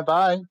too, Claire.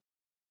 Bye.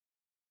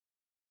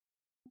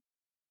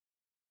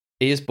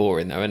 He is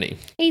boring, though, isn't he?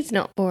 He's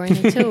not boring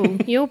at all.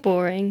 You're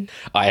boring.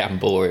 I am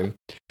boring.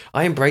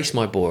 I embrace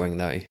my boring,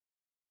 though.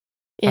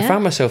 Yeah? I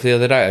found myself the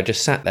other day, I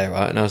just sat there,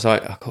 right, and I was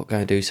like, I've got to go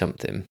and do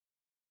something.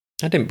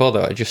 I didn't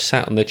bother. I just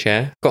sat on the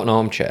chair, got an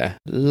armchair.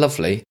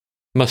 Lovely.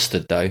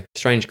 Mustard, though.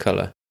 Strange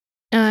colour.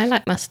 Oh, I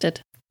like mustard.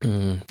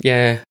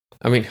 Yeah.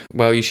 I mean,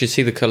 well, you should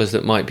see the colours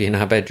that might be in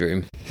our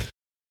bedroom.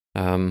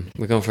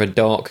 We're going for a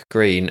dark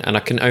green, and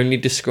I can only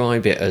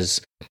describe it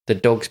as the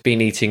dog's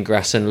been eating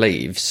grass and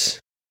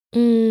leaves.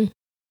 And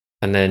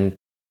then,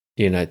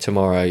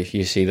 tomorrow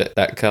you see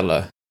that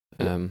colour.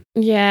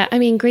 Yeah, I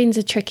mean, green's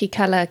a tricky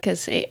colour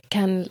because it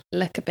can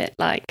look a bit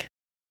like...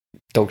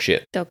 Dog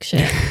shit. Dog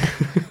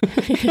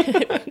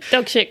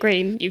shit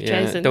green you've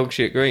chosen. Dog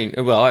shit green.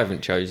 Well, I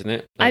haven't chosen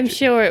it. I'm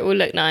sure it will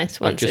look nice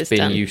once it's done.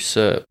 I've just been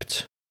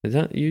usurped. Is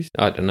that used?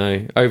 I don't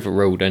know.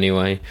 Overruled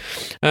anyway.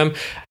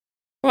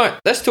 Right,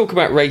 let's talk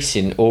about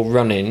racing or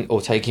running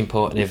or taking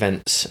part in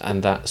events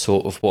and that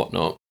sort of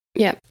whatnot.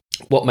 Yeah.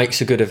 What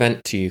makes a good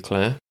event to you,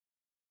 Claire?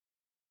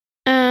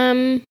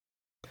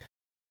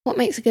 What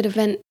makes a good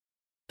event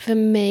for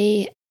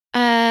me?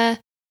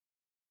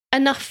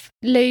 Enough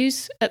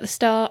loos at the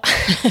start.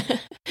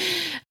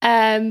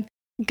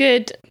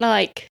 Good,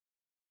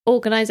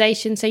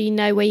 organisation so you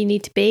know where you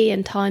need to be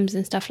and times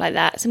and stuff like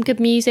that. Some good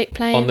music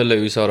playing. On the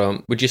loos, hold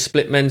on. Would you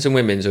split men's and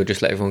women's or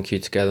just let everyone queue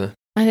together?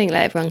 I think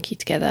let everyone queue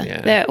together.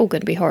 Yeah. They're all going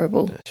to be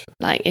horrible.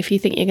 If you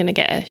think you're going to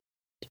get a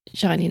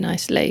shiny,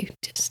 nice loo,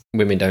 just...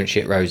 Women don't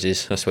shit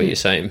roses, that's what you're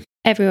saying.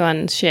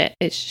 Everyone's shit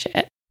is shit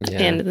at the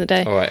end of the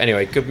day. All right,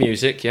 anyway, good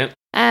music, yeah.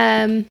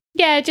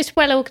 Just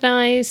well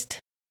organised.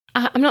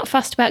 I'm not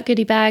fussed about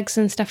goodie bags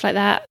and stuff like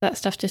that. That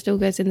stuff just all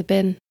goes in the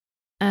bin.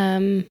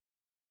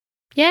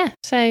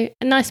 So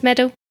a nice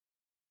medal.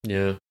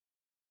 Yeah.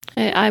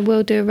 I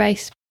will do a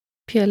race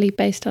purely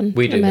based on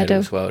we the do medal.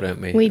 Medals well,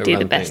 don't we? We do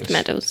the best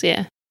medals,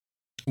 yeah.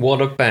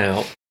 What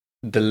about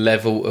the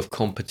level of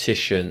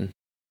competition?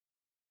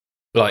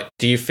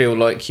 Do you feel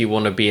like you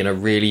want to be in a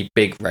really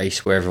big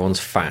race where everyone's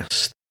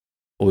fast?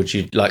 Or would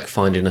you like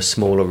finding a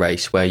smaller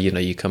race where,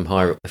 you come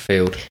higher up the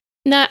field?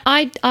 No,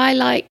 I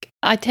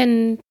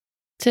tend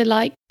to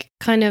like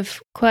kind of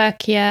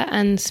quirkier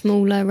and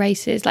smaller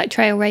races, like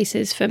trail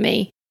races for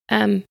me.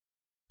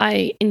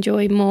 I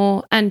enjoy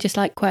more and just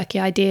like quirky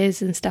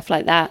ideas and stuff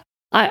like that.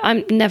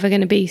 I'm never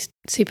going to be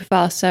super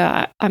fast,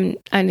 so I'm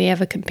only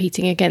ever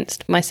competing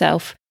against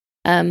myself.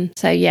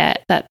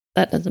 That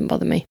doesn't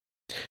bother me.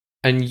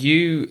 And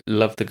you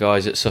love the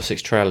guys at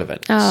Sussex Trail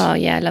events. Oh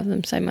yeah, I love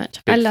them so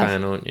much. Big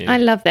fan, aren't you? I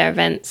love their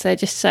events. They're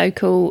just so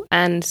cool.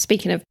 And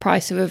speaking of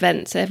price of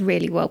events, they're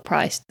really well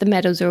priced. The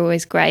medals are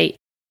always great,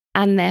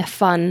 and they're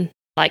fun,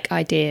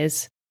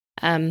 ideas,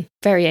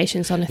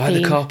 variations on a theme.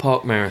 Like the car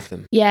park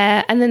marathon.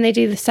 Yeah, and then they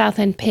do the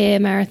Southend Pier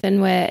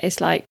marathon where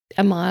it's like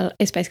a mile.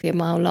 It's basically a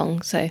mile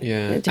long. So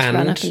just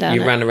run up and down.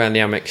 You ran around the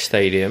Amex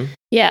Stadium.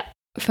 Yeah,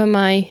 for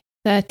my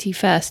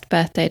 31st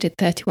birthday, I did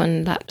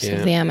 31 laps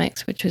of the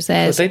Amex, which was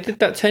theirs. They did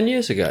that 10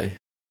 years ago.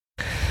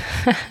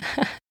 Of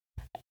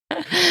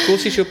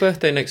course, it's your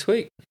birthday next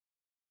week.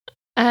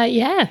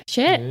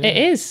 It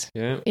is.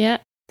 Yeah.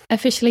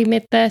 Officially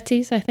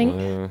mid-30s, I think.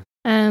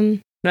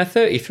 No,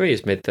 33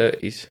 is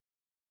mid-30s. Is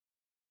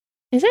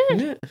it?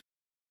 Isn't it?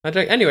 I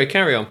don't. Anyway,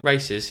 carry on.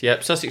 Races.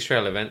 Yep. Sussex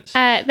Trail events.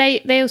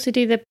 They also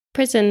do the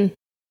prison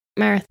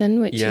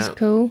marathon, which is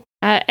cool.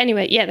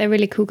 Anyway, they're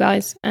really cool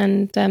guys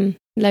and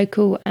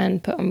local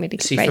and put on really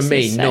good races. For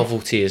me,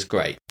 novelty is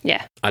great.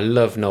 Yeah. I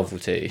love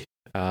novelty.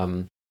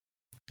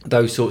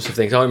 those sorts of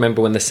things. I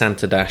remember when the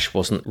Santa Dash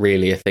wasn't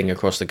really a thing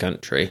across the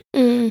country,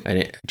 and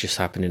it just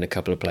happened in a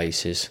couple of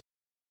places.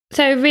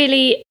 So a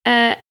really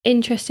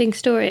interesting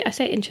story. I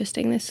say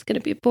interesting, this is going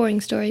to be a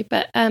boring story,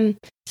 but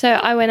so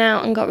I went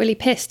out and got really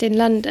pissed in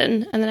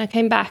London, and then I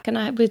came back and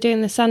I was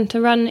doing the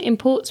Santa Run in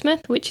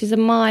Portsmouth, which is a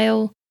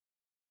mile,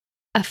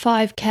 a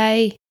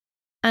 5k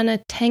and a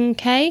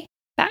 10k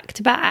back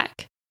to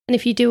back. And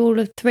if you do all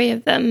of 3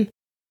 of them,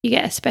 you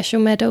get a special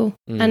medal,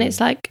 and it's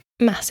like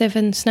massive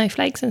and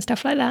snowflakes and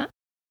stuff like that.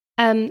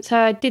 So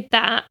I did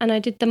that, and I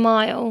did the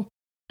mile,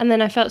 and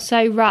then I felt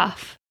so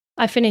rough.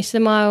 I finished the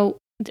mile,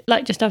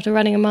 like just after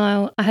running a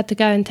mile, I had to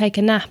go and take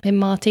a nap in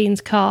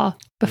Martine's car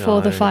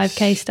before the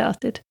 5k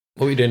started.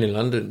 What were you doing in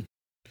London?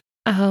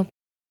 Oh,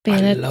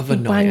 being I a love a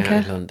night wanker.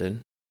 out in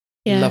London.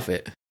 Yeah. Love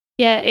it.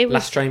 Yeah, it was.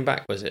 Last train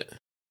back, was it?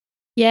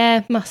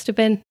 Yeah, must have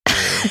been.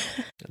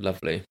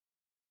 Lovely.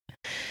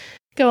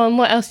 Go on,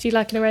 what else do you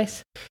like in a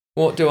race?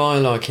 What do I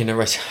like in a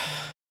race?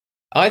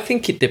 I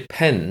think it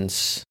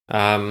depends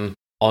on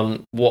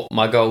what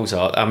my goals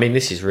are. I mean,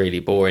 this is really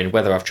boring,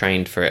 whether I've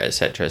trained for it,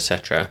 etc.,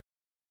 etc.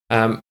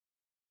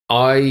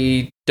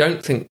 I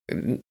don't think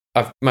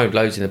I've mowed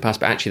loads in the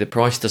past, but actually the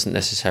price doesn't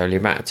necessarily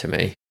matter to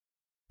me.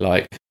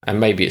 Like, and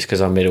maybe it's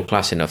because I'm middle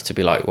class enough to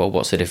be like, well,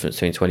 what's the difference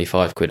between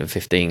 25 quid and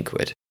 15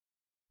 quid?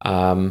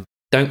 Don't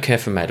care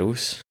for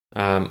medals.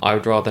 I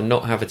would rather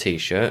not have a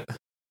t-shirt.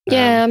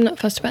 Yeah, I'm not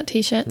fussed about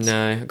t-shirts.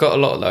 No, I've got a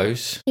lot of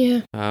those.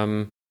 Yeah.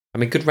 I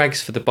mean, good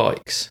rags for the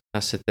bikes.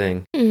 That's the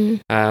thing.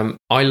 Mm.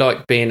 I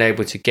like being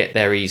able to get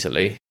there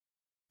easily.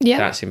 Yeah.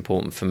 That's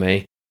important for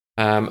me.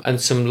 And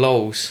some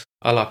lols.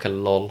 I like a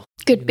lol.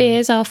 Good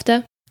beers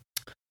after.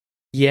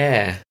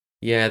 Yeah,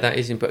 that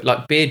is important.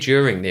 Like beer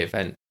during the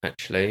event,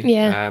 actually.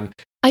 Yeah.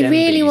 I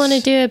really want to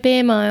do a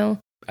beer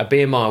mile. A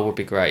beer mile would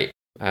be great.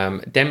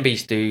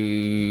 Denbies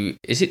do...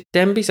 Is it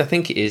Denbies? I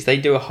think it is. They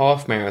do a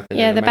half marathon.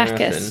 Yeah, and a the marathon.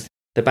 Bacchus.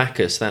 The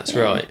Bacchus, that's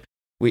right.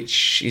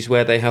 Which is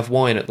where they have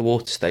wine at the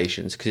water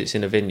stations because it's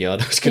in a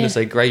vineyard. I was going to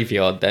say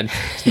graveyard then.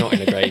 It's not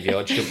in a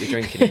graveyard. You shouldn't be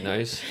drinking in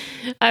those.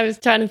 I was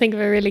trying to think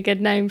of a really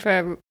good name for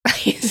a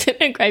race in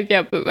a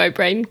graveyard, but my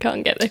brain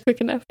can't get there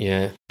quick enough.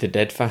 Yeah, the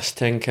Dead Fast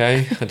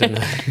 10K. I don't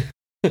know.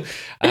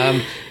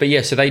 But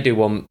yeah, so they do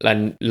one,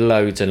 and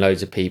loads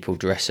of people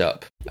dress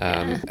up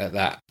at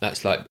that.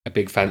 That's like a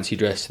big fancy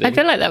dress thing. I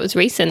feel like that was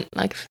recent,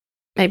 like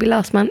maybe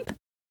last month.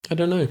 I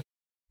don't know.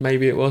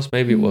 Maybe it was,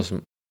 maybe it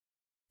wasn't.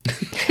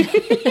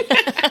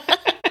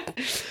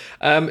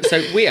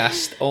 So we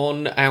asked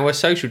on our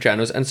social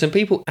channels, and some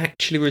people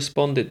actually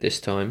responded this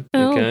time.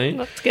 Oh, okay,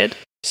 that's good.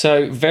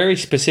 So very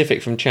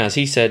specific from Chaz.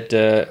 He said,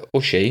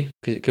 or she,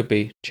 because it could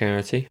be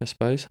charity, I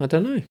suppose. I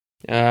don't know.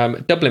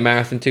 Dublin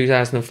Marathon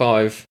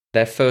 2005,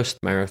 their first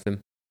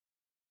marathon.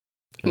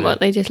 What,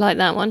 they just like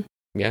that one?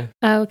 Yeah.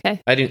 Oh, okay.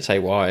 I didn't say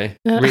why.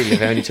 Really,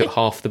 they only took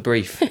half the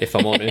brief, if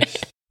I'm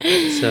honest.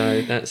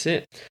 So that's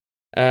it.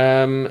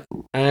 And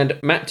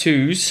Matt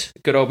Toos,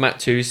 good old Matt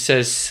Toos,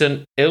 says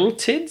St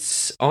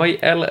Illtyds,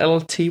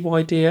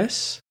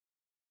 ILLTYDS.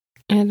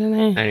 I don't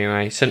know.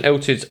 Anyway, St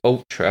Illtyds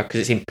Ultra, because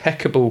it's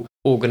impeccable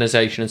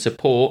organisation and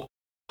support,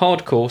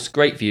 hard course,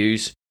 great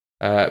views,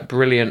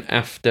 brilliant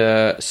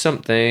after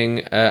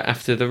something,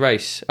 after the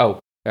race.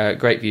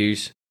 Great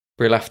views,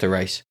 brill after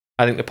race.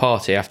 I think the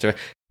party after.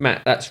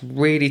 Matt, that's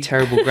really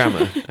terrible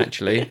grammar,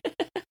 actually.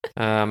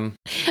 I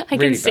really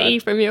can see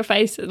bad. from your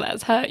face that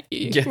that's hurt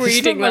you Yeah,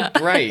 reading my that.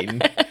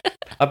 brain.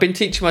 I've been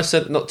teaching my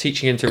son, not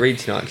teaching him to read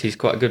tonight because he's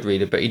quite a good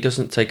reader, but he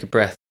doesn't take a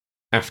breath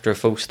after a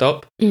full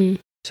stop.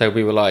 So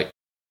we were like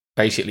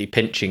basically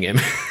pinching him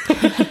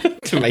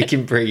to make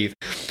him breathe.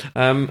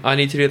 I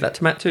need to do that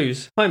to Matt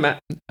Toos. Hi, Matt.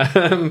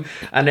 And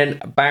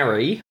then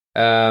Barry,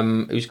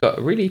 who's got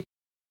a really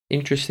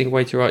interesting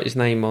way to write his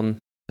name on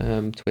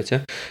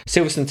Twitter.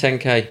 Silverstone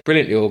 10K,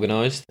 brilliantly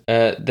organised.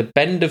 The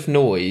Bend of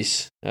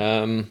Noise.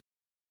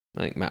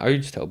 I think Matt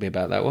Odes told me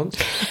about that once.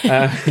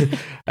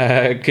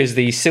 Because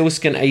the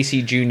Silskin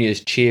AC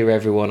Juniors cheer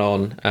everyone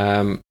on,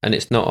 and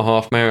it's not a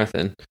half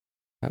marathon.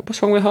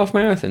 What's wrong with half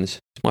marathons?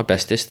 It's my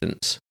best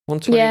distance.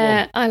 121.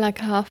 Yeah, I like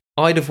a half.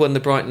 I'd have won the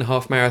Brighton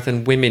Half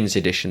Marathon Women's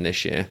Edition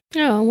this year.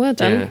 Oh, well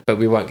done. Yeah, but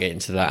we won't get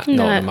into that.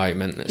 Not at the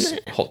moment. It's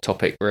a hot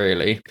topic,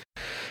 really.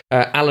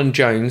 Alan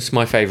Jones,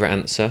 my favourite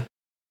answer.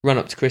 Run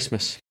up to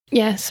Christmas.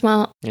 Yeah,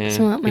 smart. Yeah.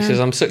 Smart man. He says,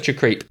 I'm such a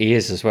creep. He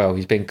is as well.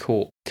 He's been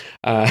caught.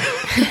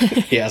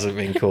 He hasn't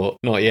been caught.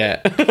 Not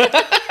yet.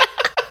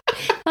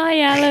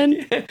 Hi,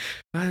 Alan.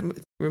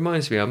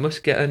 Reminds me, I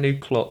must get a new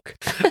clock.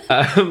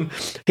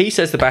 He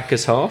says the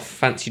Bacchus half,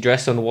 fancy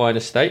dress on the wine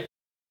estate,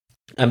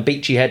 and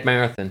Beachy Head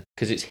Marathon,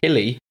 because it's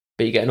hilly,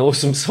 but you get an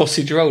awesome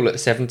sausage roll at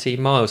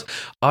 17 miles.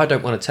 I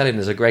don't want to tell him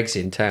there's a Greg's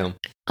in town.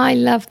 I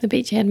love the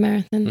Beachy Head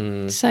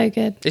Marathon. So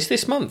good. It's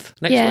this month,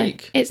 next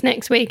week. It's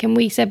next week, and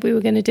we said we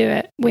were going to do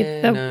it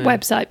with the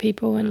website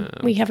people, and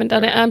we haven't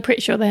done it. I'm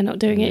pretty sure they're not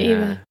doing it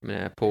either.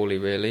 Yeah, poorly,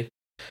 really.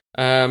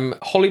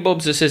 Holly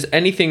Bobser says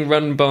anything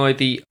run by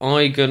the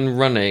Eigen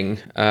Running,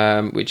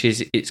 which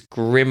is it's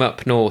grim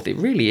up north. It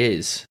really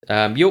is.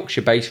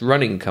 Yorkshire-based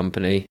running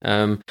company.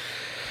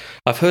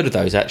 I've heard of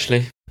those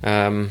actually,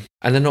 and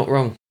they're not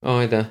wrong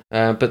either.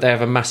 But they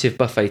have a massive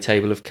buffet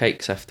table of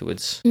cakes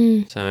afterwards.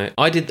 So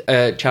I did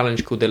a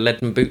challenge called the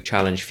Lead and Boot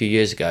Challenge a few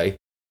years ago.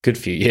 Good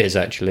few years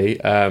actually.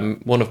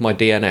 One of my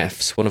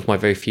DNFs, one of my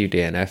very few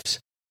DNFs,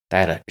 they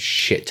had a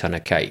shit ton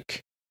of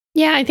cake.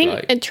 Yeah, I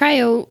think a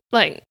trail,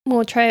 like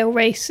more trail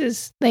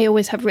races, they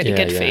always have really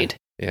good food.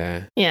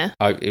 Yeah.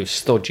 It was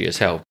stodgy as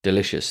hell.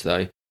 Delicious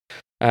though.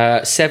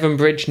 Severn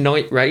Bridge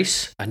night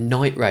race. A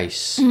night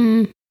race.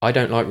 I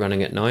don't like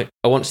running at night.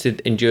 I once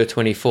did Endure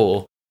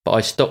 24, but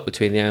I stopped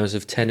between the hours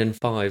of 10 and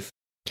 5.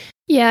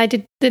 Yeah, I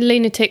did the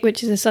Lunatic,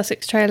 which is a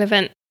Sussex Trail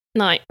event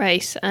night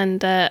race,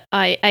 and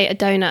I ate a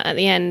donut at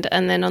the end,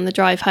 and then on the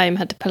drive home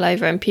had to pull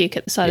over and puke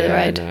at the side of the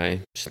road. No,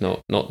 it's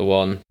not the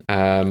one.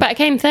 But I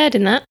came third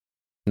in that.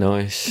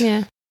 Nice.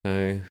 Yeah.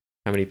 So,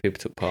 how many people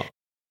took part?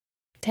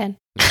 10.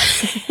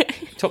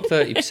 Top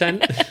 30%.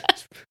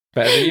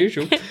 Better than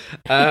usual.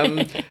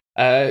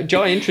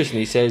 Jai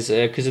interestingly says,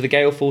 because of the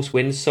gale force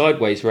winds,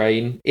 sideways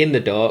rain, in the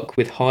dark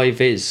with high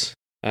vis,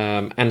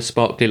 and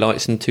sparkly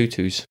lights and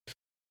tutus.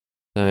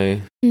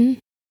 So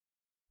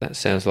that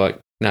sounds like...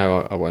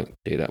 No, I won't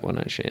do that one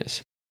actually.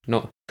 It's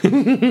not...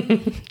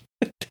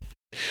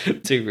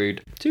 Too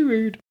rude.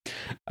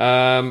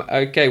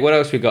 Okay, what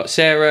else we got?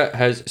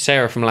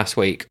 Sarah from last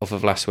week, off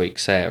of last week,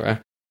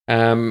 Sarah,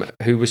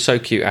 who was so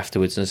cute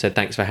afterwards and said,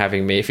 thanks for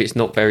having me. If it's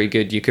not very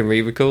good, you can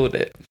re-record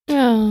it.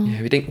 Oh.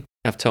 Yeah, we didn't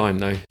have time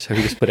though, so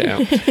we just put it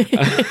out.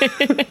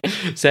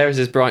 Sarah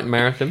says Brighton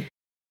Marathon.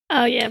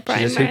 Oh yeah,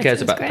 Brighton She says, who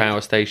cares about great. the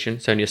power station?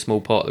 It's only a small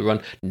part of the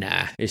run.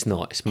 Nah, it's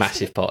not. It's a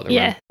massive part of the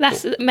run. Yeah,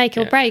 that's make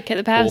or break at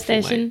the power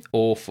station. Mate.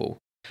 Awful.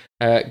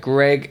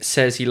 Greg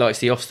says he likes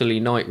the Osterley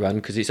night run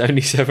because it's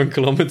only 7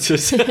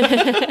 kilometres.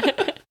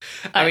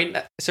 I mean,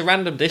 it's a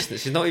random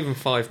distance. It's not even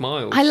 5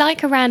 miles. I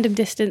like a random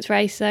distance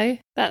race, though.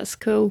 That's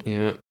cool.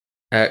 Yeah.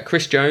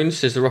 Chris Jones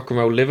says the Rock and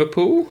Roll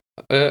Liverpool.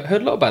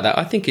 Heard a lot about that.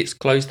 I think it's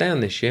closed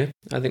down this year.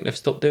 I think they've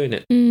stopped doing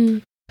it.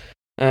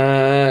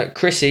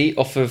 Chrissy,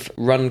 off of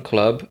Run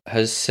Club,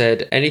 has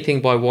said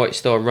anything by White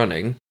Star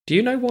Running. Do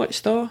you know White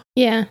Star?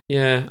 Yeah.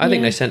 Yeah. I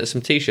think they sent us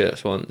some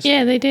T-shirts once.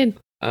 Yeah, they did.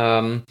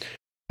 And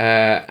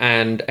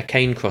a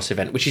cane cross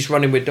event, which is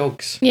running with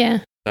dogs. Yeah.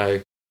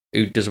 So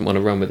who doesn't want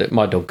to run with it?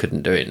 My dog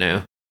couldn't do it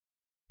now.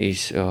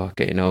 He's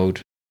getting old.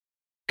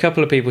 A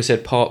couple of people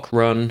said park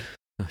run.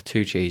 Oh,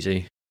 too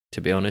cheesy,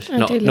 to be honest.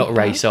 Not a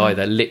race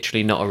either.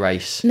 Literally not a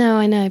race. No,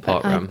 I know, but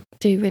park run. I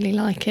do really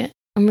like it.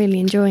 I'm really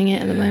enjoying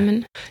it at the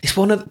moment. It's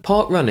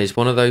park run is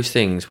one of those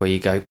things where you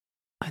go,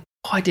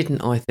 why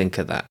didn't I think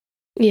of that?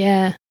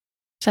 Yeah.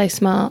 So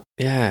smart.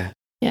 Yeah.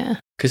 Yeah.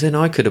 Because then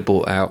I could have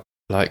bought out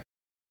like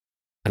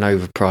an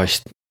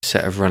overpriced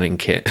set of running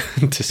kit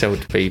to sell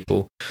to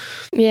people.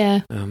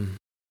 Yeah.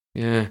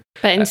 Yeah.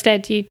 But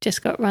instead you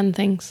just got run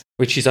things.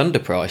 Which is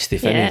underpriced,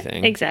 if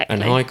anything. Exactly.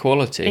 And high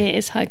quality. It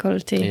is high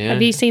quality. Yeah.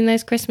 Have you seen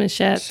those Christmas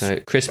shirts? So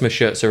Christmas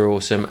shirts are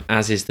awesome,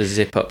 as is the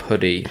zip-up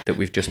hoodie that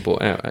we've just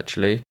bought out,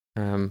 actually.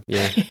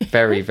 Yeah,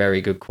 very,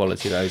 very good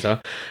quality those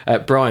are.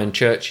 Brian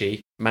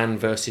Churchy, Man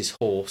versus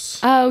Horse.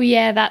 Oh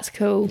yeah, that's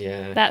cool.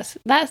 Yeah. That's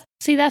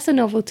a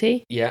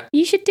novelty. Yeah.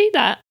 You should do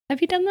that.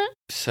 Have you done that?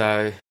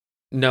 So,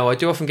 no, I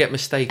do often get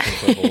mistaken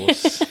for a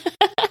horse.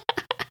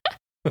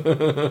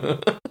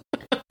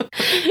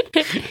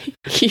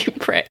 You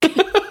prick.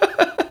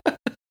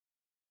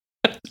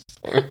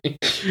 Sorry.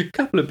 A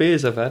couple of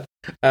beers I've had.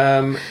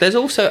 There's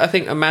also, I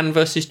think, a Man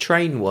versus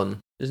Train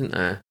one, isn't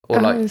there?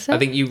 Or I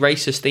think you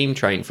race a steam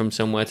train from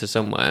somewhere to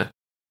somewhere.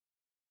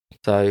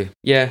 So,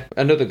 yeah,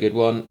 another good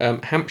one.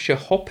 Hampshire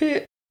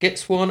Hoppit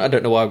gets one. I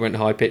don't know why I went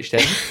high pitched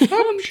then.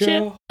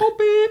 Hampshire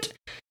Hoppit.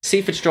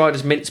 Seaford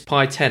Strider's Mince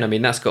Pie 10. I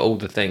mean, that's got all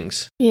the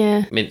things.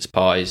 Yeah. Mince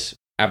pies,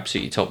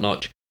 absolutely top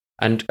notch.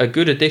 And a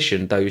good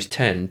addition, those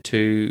 10,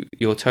 to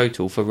your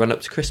total for Run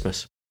Up to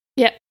Christmas.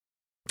 Yep.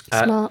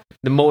 Smart.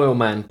 The Moil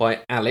Man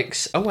by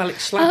Alex. Oh,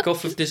 Alex, slack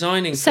off of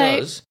designing for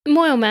us.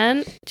 Moil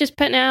Man, just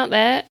putting it out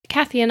there,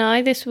 Kathy and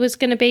I, this was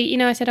going to be,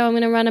 I said, I'm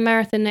going to run a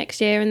marathon next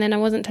year, and then I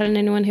wasn't telling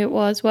anyone who it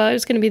was. Well, it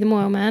was going to be the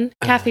Moil Man.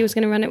 Kathy was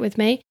going to run it with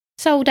me.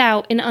 Sold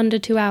out in under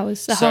 2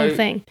 hours, the whole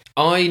thing.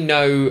 I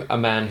know a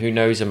man who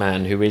knows a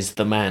man who is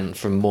the man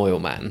from Moil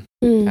Man.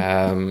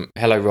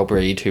 Hello, Rob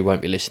Reed, who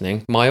won't be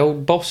listening. My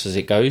old boss, as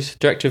it goes,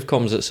 Director of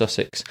Comms at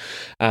Sussex.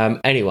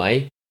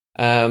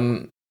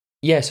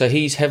 Yeah, so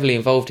he's heavily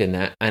involved in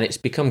that, and it's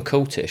become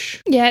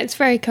cultish. Yeah, it's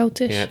very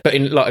cultish. Yeah, but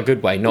in like a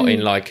good way, not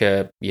in like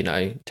a,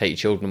 take your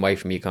children away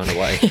from you kind of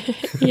way.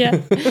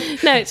 Yeah.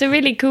 No, it's a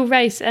really cool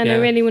race, and I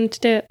really wanted to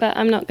do it, but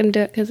I'm not going to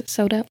do it because it's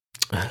sold out.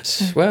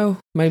 Well,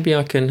 maybe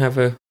I can have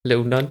a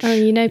little nudge. Oh,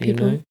 you know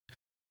people.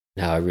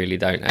 No, I really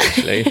don't,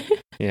 actually.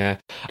 Yeah.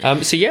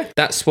 So, yeah,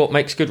 that's what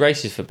makes good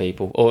races for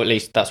people, or at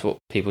least that's what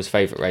people's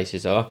favourite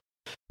races are.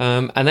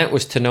 And that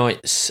was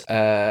tonight's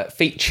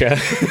feature,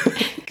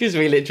 because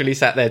we literally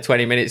sat there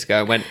 20 minutes ago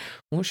and went,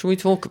 what should we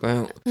talk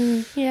about?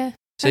 Yeah.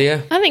 So,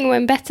 yeah. I think it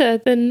went better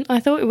than I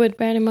thought it would,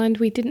 bearing in mind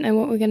we didn't know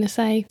what we were going to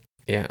say.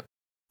 Yeah.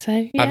 So,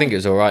 yeah. I think it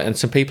was all right. And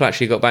some people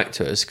actually got back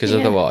to us, because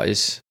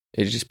otherwise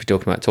it'd just be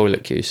talking about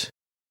toilet queues.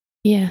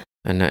 Yeah.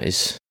 and that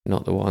is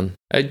not the one.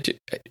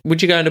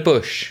 Would you go in a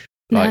bush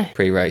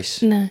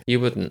pre-race? No, you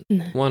wouldn't.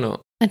 No. Why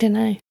not? I don't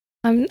know.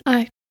 I'm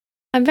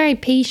very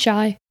pee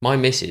shy. My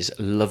missus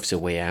loves a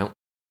wee out.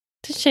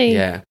 Does she?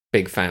 Yeah,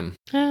 big fan.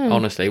 Oh.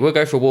 Honestly, we'll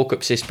go for a walk up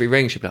Sisbury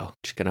Ring. She'll be like,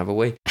 just gonna have a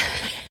wee.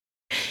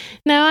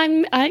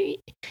 No,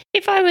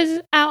 if I was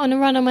out on a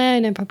run on my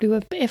own, I probably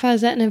would. But if I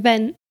was at an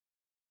event,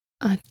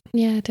 I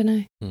don't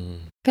know. I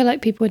feel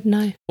like people would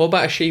know. What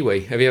about a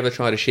she-wee? Have you ever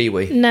tried a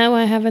she-wee? No,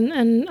 I haven't,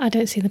 and I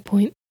don't see the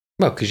point.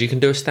 Well, because you can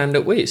do a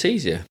stand-up wee. It's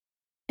easier.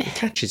 It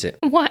catches it.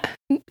 What?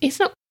 It's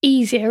not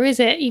easier,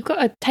 is it? You've got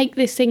to take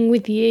this thing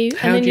with you.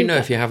 How do you know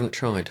if you haven't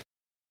tried?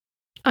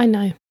 I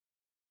know.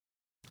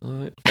 All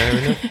right, fair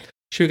enough.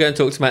 Should we go and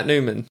talk to Matt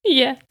Newman?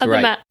 Yeah, other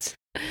Matt.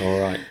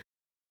 All right.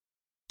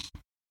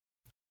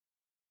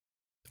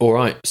 All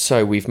right,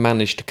 so we've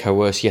managed to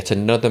coerce yet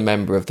another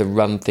member of the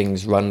Run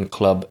Things Run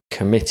Club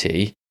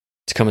committee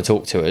to come and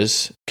talk to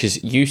us,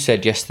 because you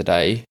said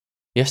yesterday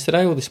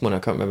or this morning,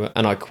 I can't remember,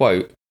 and I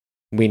quote,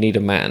 "We need a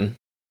man."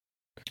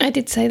 I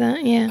did say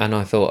that, yeah. And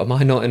I thought, am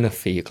I not enough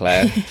for you,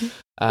 Claire?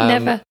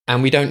 Never.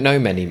 And we don't know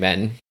many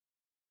men.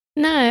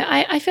 No,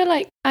 I feel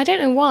like, I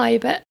don't know why,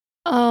 but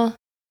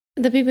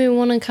the people who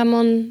want to come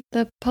on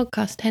the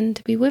podcast tend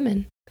to be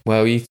women.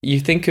 Well, you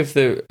think of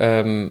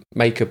the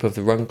makeup of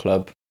the Run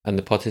Club and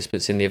the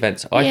participants in the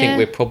events. I think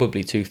we're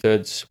probably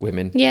 2/3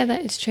 women. Yeah,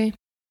 that is true.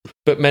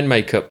 But men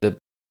make up the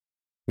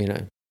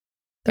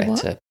better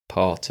what?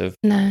 part of...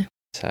 No,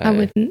 so, I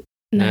wouldn't.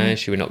 No,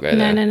 should we not go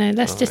there? No.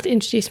 Let's just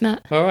introduce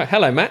Matt. All right.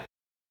 Hello, Matt.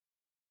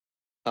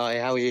 Hi,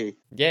 how are you?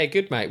 Yeah,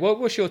 good, mate.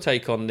 What's your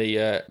take on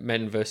the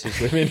men versus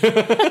women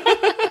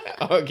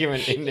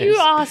argument in this? You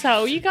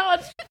arsehole. You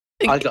can't...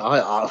 Do you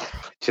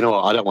know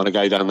what? I don't want to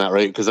go down that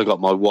route because I've got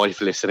my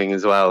wife listening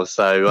as well.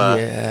 So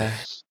yeah.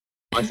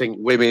 I think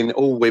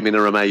all women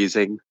are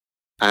amazing.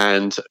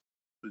 And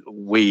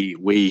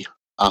we,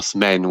 us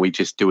men, we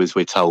just do as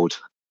we're told.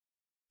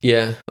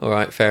 Yeah, all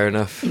right, fair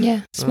enough.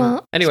 Yeah,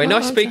 smart. Anyway,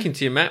 smart nice answer. Speaking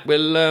to you, Matt.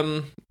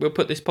 We'll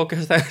put this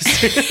podcast out.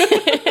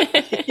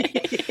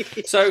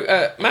 So,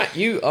 Matt,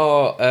 you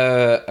are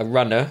a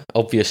runner,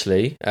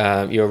 obviously.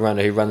 You're a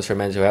runner who runs for a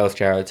mental health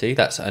charity.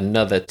 That's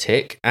another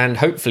tick. And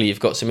hopefully you've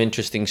got some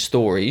interesting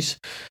stories.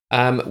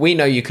 We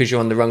know you because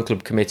you're on the Run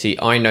Club committee.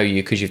 I know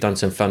you because you've done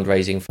some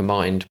fundraising for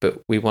Mind, but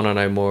we want to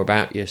know more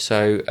about you.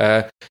 So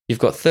you've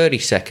got 30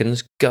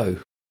 seconds. Go.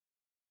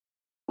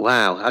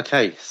 Wow.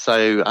 Okay.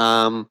 So,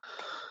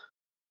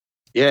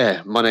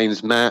 my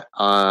name's Matt.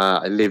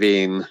 I live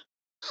in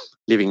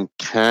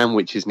Cam,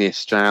 which is near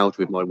Stroud,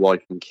 with my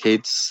wife and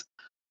kids.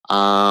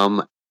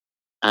 I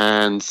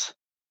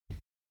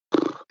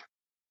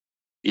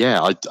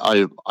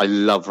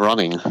love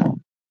running.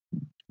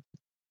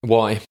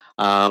 Why?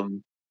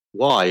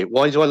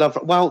 Why do I love?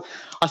 Well,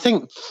 I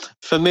think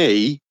for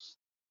me,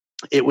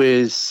 it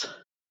was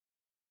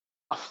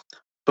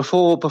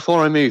before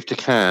I moved to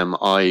Cam.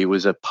 I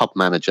was a pub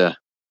manager,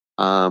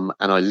 and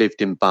I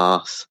lived in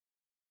Bath,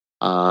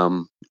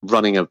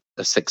 running a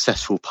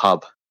successful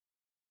pub,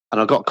 and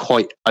I got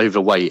quite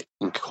overweight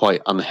and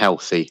quite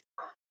unhealthy.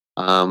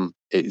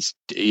 It's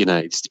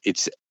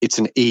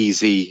an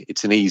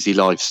easy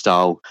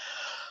lifestyle.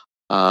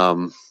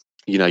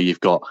 You've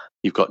got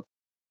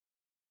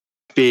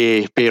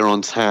beer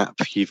on tap.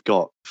 You've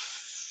got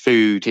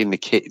food in the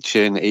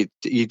kitchen.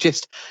 You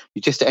just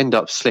end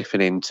up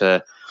slipping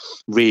into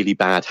really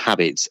bad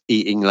habits,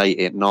 eating late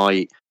at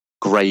night,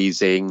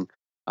 grazing.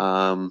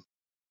 And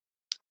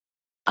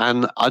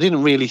I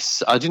didn't really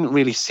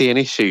see an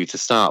issue to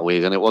start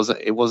with, and it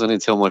wasn't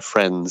until my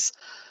friends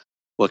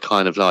were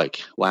kind of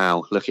like,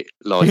 "Wow, look at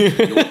your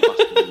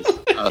buttons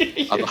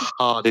are the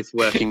hardest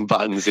working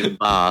buttons in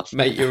Bath."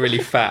 Mate, you're really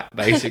fat,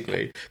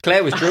 basically.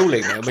 Claire was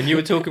drooling there when you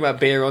were talking about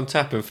beer on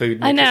tap and food in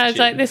the I know, kitchen. I was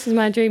like, this is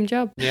my dream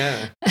job.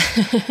 Yeah.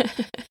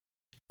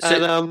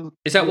 So,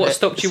 is that what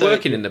stopped you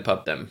working in the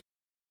pub then?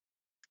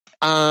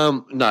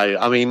 No,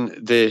 I mean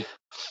the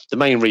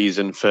main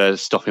reason for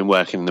stopping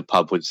working in the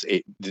pub was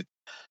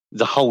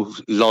the whole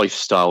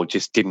lifestyle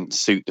just didn't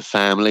suit the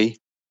family.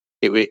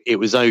 It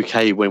was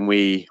okay when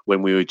we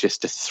were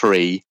just a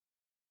three,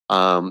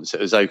 so it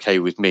was okay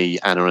with me,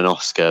 Anna, and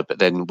Oscar. But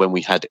then when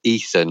we had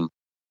Ethan,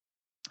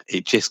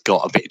 it just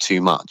got a bit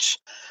too much,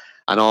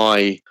 and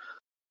I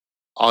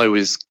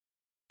was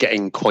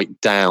getting quite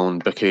down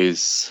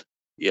because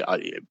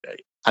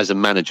as a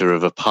manager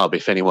of a pub,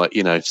 if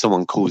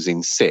someone calls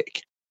in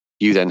sick,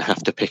 you then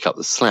have to pick up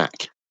the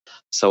slack.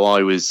 So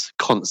I was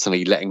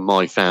constantly letting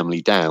my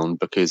family down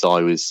because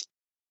I was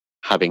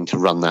having to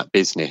run that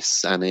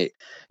business, and it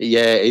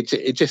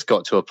just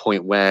got to a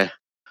point where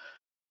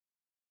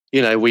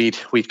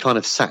we'd kind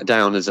of sat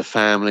down as a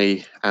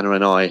family. Anna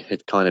and I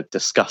had kind of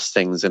discussed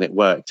things, and it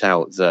worked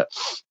out that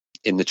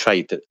in the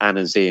trade that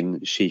Anna's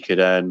in, she could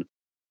earn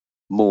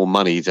more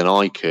money than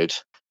I could.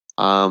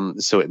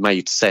 So it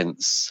made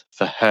sense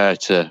for her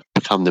to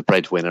become the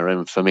breadwinner,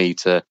 and for me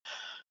to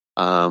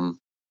become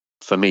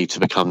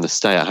the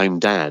stay-at-home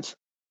dad.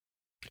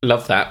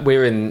 Love that.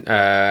 We're in,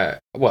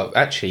 well,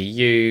 actually,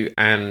 you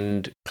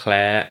and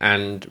Claire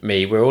and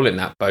me, we're all in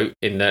that boat,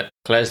 in that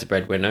Claire's the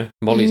breadwinner,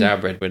 Molly's our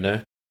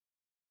breadwinner.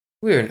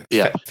 We're in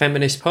a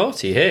feminist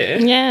party here.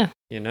 Yeah.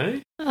 You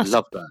know?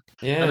 Love that.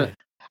 Yeah.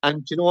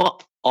 And do you know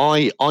what?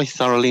 I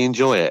thoroughly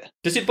enjoy it.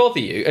 Does it bother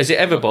you? Has it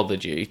ever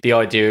bothered you, the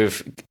idea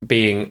of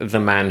being the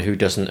man who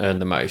doesn't earn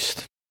the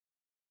most?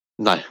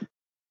 No.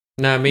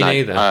 No, me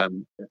neither.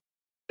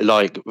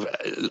 Like,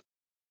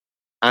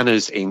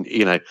 Anna's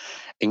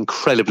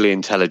incredibly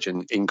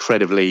intelligent,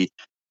 incredibly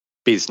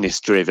business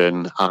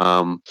driven,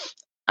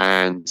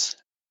 and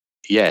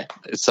yeah.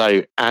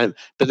 So, but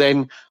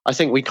then I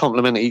think we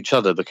complement each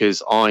other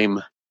because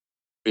I'm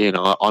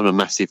a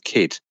massive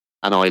kid,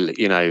 and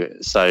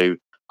so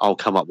I'll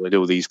come up with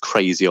all these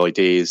crazy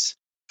ideas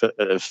for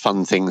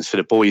fun things for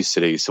the boys to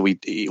do. So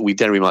we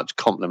very much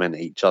complement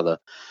each other.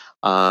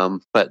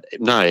 But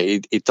no,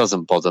 it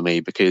doesn't bother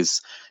me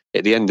because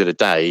at the end of the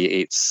day,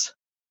 it's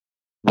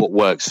what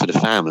works for the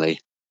family,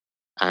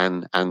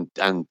 and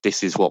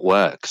this is what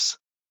works.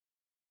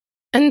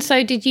 And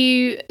so did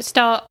you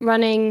start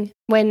running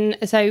when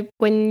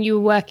you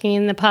were working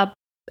in the pub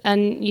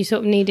and you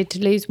sort of needed to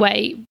lose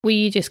weight? Were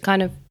you just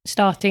kind of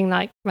starting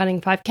like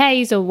running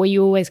 5Ks, or were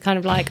you always kind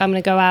of like, I'm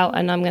going to go out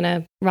and I'm going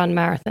to run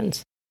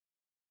marathons?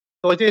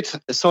 I did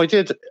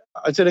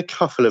a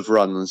couple of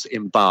runs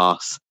in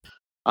Bath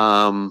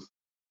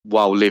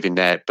while living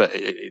there, but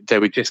they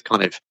were just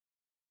kind of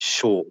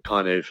short,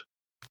 kind of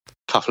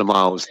couple of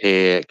miles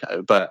here.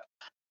 But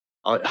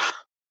the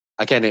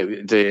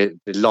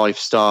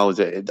lifestyle,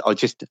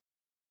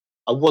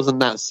 I wasn't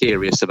that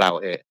serious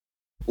about it.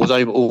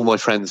 Although all my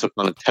friends were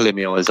kind of telling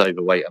me I was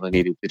overweight and I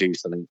needed to do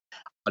something,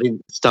 I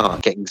didn't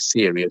start getting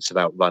serious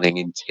about running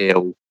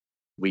until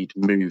we'd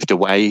moved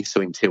away.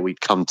 So until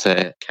we'd come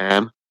to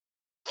Cam.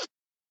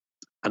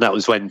 And that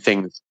was when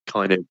things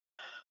kind of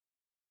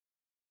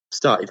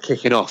started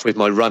kicking off with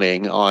my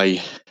running.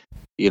 I'd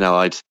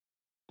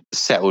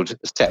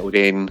settled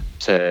in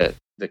to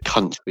the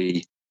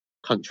country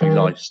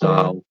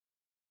lifestyle,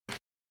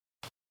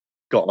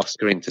 got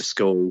Oscar into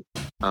school,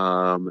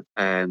 and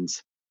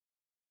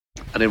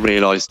then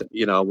realised that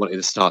I wanted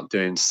to start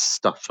doing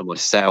stuff for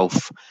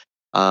myself.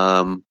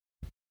 And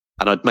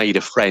I'd made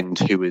a friend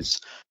who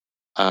was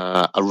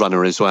a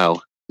runner as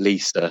well,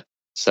 Lisa.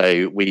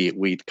 So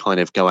we'd kind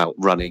of go out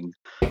running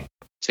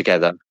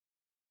together,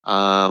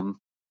 and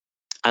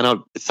I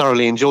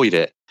thoroughly enjoyed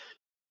it.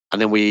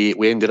 And then we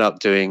ended up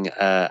doing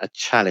a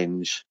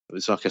challenge. It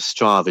was like a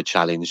Strava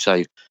challenge.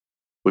 So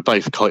we're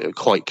both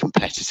quite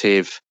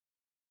competitive.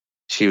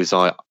 She was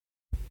like,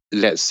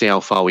 let's see how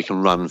far we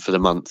can run for the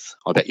month.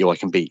 I bet you I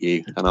can beat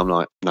you. And I'm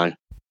like, no,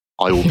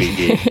 I will beat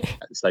you.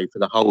 So for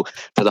the whole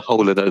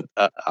of the,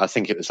 I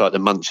think it was like the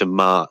month of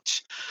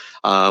March,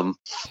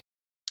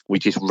 we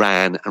just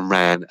ran and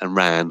ran and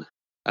ran.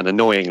 And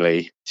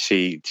annoyingly,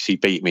 she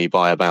beat me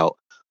by about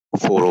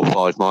 4 or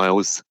 5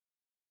 miles.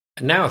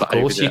 And now, of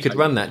course, you could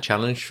run that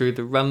challenge through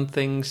the Run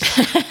Things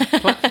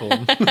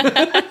platform.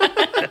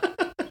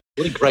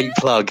 What a great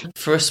plug.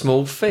 For a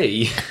small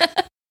fee.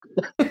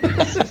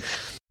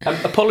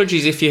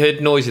 Apologies if you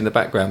heard noise in the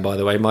background, by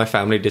the way. My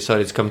family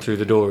decided to come through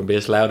the door and be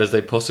as loud as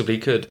they possibly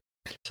could.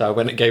 So I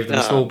went and gave them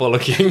a small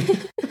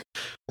bollocking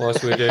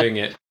whilst we were doing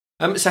it.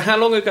 So how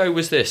long ago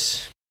was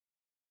this?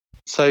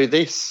 So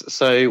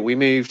we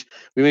moved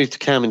to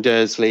Cam and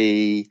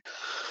Dursley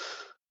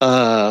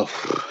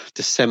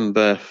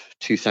December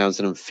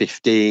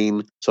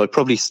 2015. So I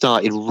probably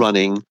started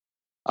running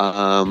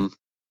kind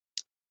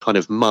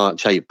of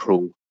March,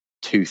 April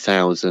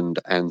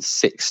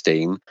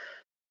 2016.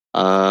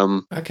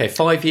 Okay,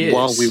 5 years.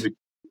 While we were,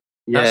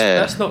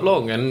 that's not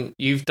long, and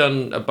you've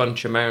done a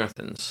bunch of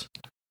marathons.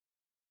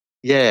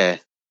 Yeah.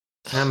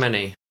 How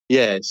many?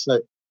 Yeah, so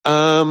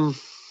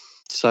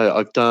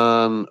I've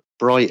done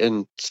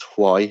Brighton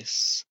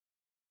twice,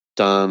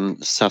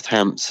 done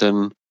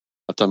Southampton,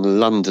 I've done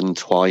London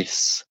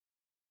twice,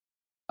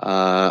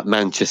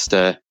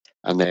 Manchester,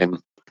 and then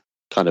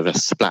kind of a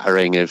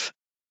splattering of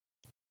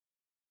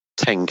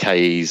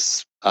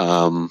 10Ks,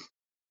 half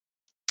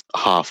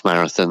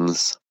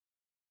marathons.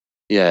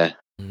 Yeah.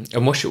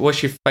 And what's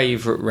your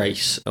favourite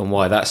race and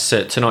why? That's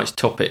tonight's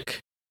topic.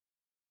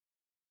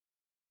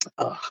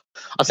 I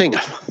think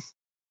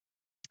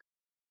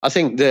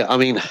that, I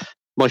mean,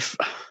 my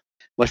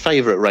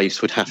favourite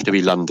race would have to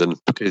be London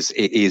because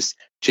it is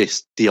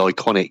just the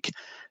iconic.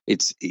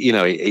 It's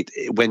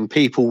when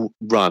people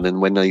run and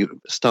when they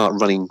start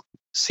running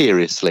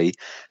seriously,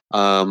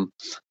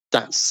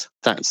 that's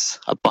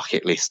a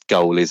bucket list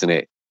goal, isn't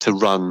it? To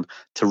run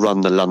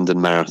the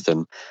London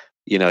Marathon.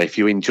 If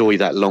you enjoy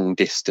that long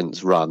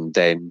distance run,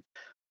 then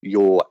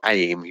your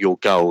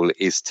goal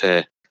is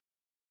to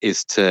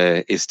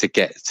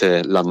get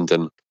to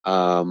London.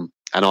 And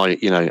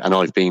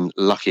I've been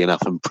lucky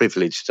enough and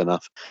privileged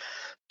enough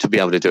to be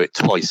able to do it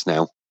twice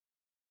now.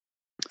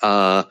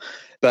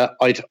 But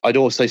I'd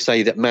also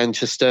say that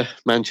Manchester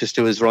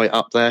is right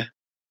up there.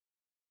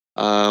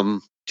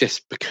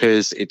 Just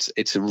because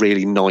it's a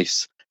really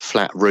nice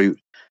flat route,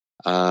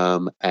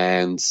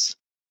 and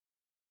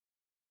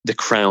the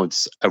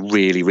crowds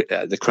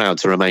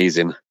are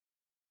amazing.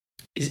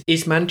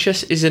 Is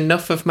Manchester, is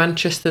enough of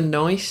Manchester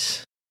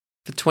nice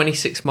for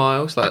 26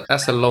 miles? Like,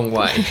 that's a long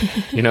way.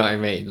 You know what I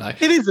mean?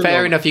 Like, It is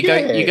fair enough. You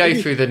yeah, go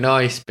through the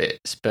nice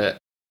bits, but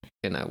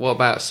what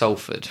about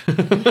Salford?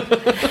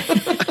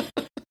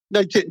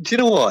 No, do you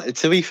know what?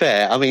 To be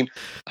fair, I mean,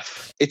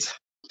 it's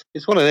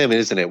one of them,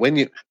 isn't it?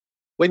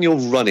 When you're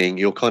running,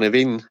 you're kind of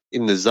in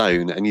the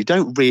zone, and you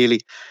don't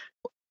really.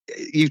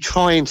 You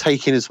try and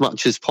take in as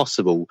much as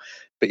possible,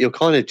 but you're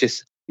kind of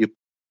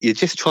you're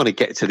just trying to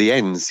get to the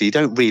end, so you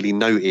don't really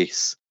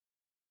notice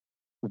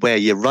where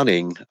you're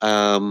running.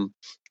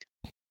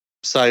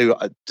 So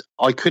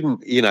I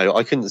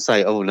couldn't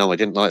say, oh no, I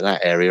didn't like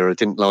that area, or I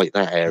didn't like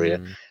that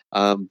area,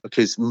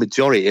 because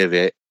majority of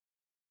it,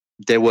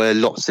 there were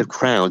lots of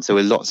crowds, there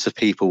were lots of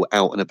people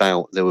out and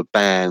about, there were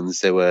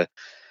bands, there were,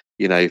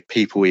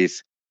 people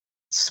with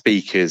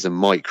speakers and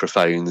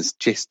microphones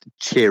just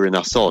cheering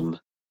us on.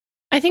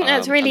 I think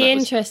that's really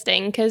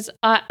interesting, because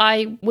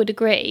I would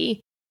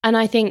agree. And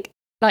I think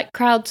like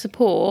crowd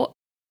support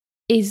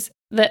is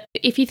that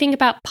if you think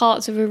about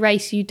parts of a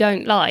race you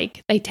don't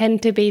like, they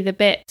tend to be the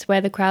bits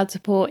where the crowd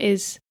support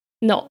is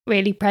not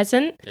really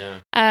present. Yeah.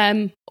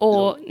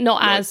 Or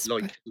not as...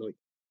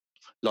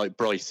 Like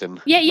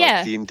Brighton. Yeah, like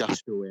yeah. The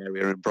industrial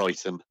area in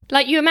Brighton.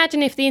 Like, you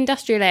imagine if the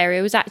industrial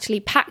area was actually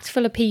packed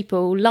full of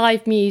people,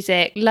 live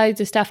music, loads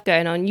of stuff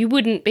going on, you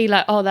wouldn't be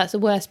like, oh, that's the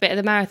worst bit of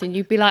the marathon.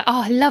 You'd be like,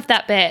 oh, I love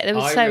that bit. There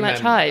was so much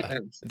hype.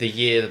 The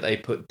year that they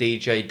put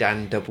DJ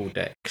Dan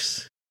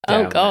Doubledecks.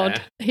 Oh,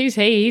 God. There. Who's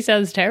he? He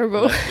sounds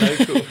terrible.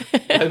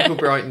 Local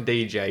Brighton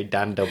DJ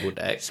Dan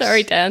Doubledecks.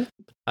 Sorry, Dan.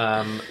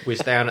 Was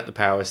down at the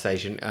power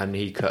station, and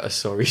he cut a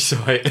sorry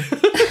sight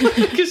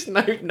because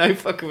no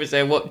fucker was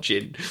there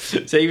watching.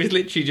 So he was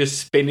literally just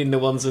spinning the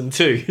ones and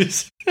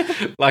twos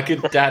like a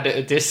dad at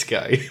a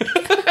disco.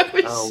 It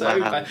was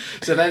so bad.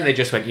 So then they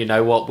just went, you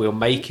know what, we'll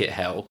make it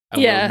hell,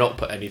 and we'll not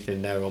put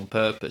anything there on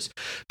purpose.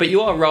 But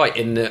you are right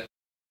in that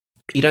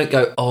you don't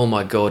go, oh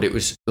my God, it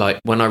was like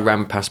when I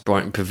ran past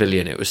Brighton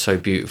Pavilion, it was so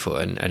beautiful,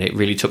 and it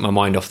really took my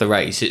mind off the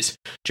race. Do you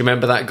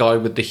remember that guy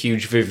with the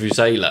huge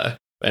vuvuzela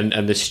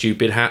and the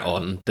stupid hat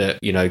on that,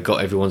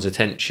 got everyone's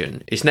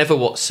attention? It's never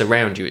what's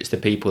around you, it's the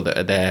people that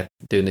are there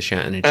doing the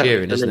shouting and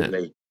cheering, isn't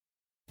it?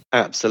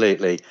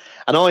 Absolutely.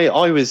 And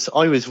I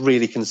was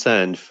really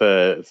concerned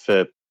for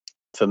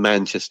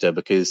Manchester,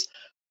 because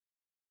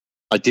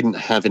I didn't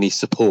have any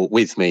support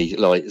with me.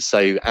 Like,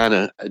 so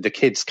Anna, the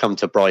kids come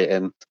to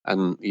Brighton,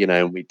 and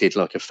we did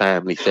like a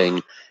family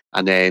thing,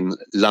 and then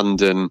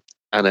London,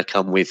 Anna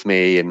come with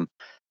me, and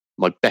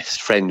my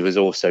best friend was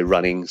also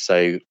running,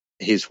 so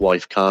his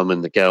wife come,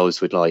 and the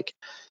girls would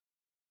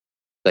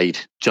they'd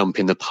jump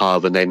in the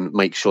pub and then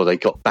make sure they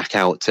got back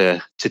out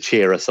to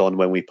cheer us on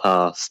when we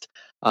passed.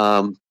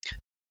 But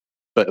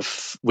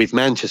with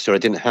Manchester, I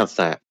didn't have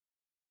that.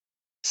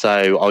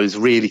 So I was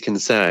really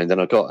concerned, and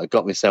I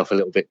got myself a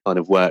little bit kind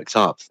of worked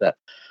up that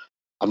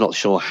I'm not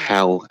sure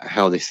how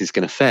this is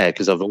going to fare,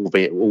 because I've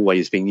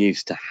always been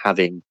used to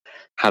having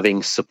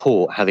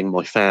support, having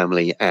my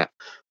family at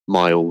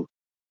mile,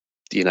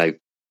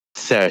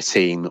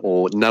 13,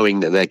 or knowing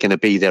that they're going to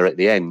be there at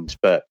the end.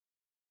 But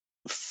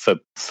for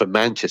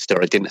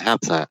Manchester, I didn't have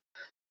that.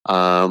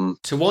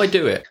 So why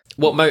do it?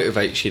 What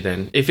motivates you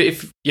then?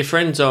 If your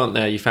friends aren't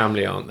there, your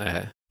family aren't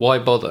there, why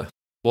bother?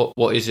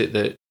 What is it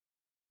that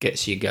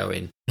gets you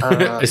going,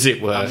 as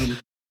it were?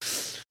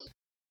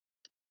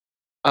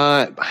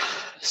 To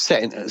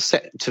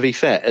be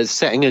fair,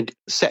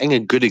 setting a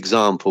good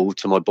example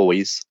to my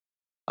boys,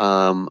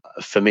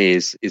 for me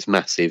is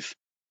massive.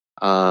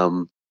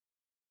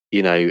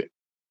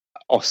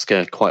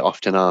 Oscar quite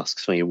often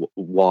asks me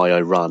why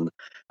I run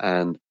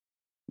and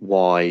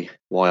why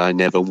I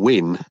never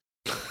win.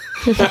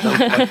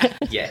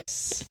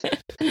 Yes.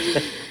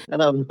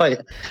 And I'm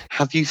like,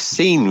 have you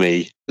seen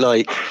me?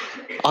 Like,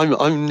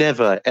 I'm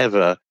never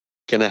ever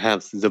gonna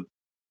have the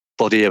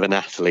body of an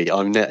athlete.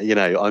 I'm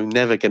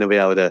never gonna be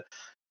able to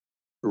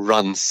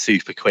run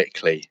super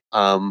quickly.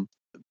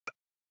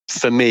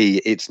 For me,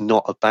 it's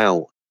not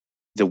about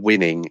the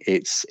winning.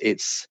 It's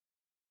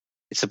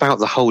about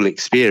the whole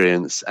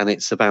experience, and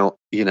it's about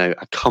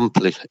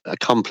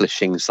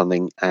accomplishing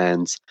something,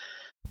 and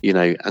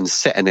and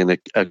setting in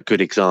a good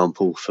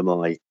example for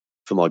my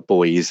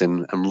boys,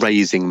 and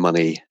raising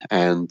money,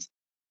 and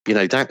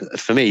that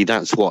for me,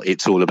 that's what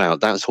it's all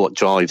about. That's what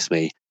drives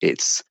me.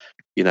 It's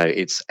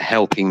it's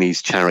helping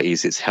these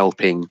charities. It's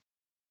helping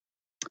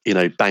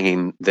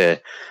banging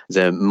the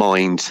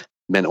mind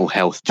mental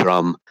health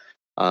drum,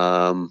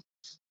 and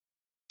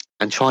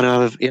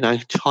trying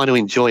to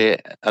enjoy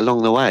it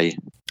along the way.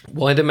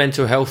 Why the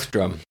mental health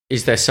drum?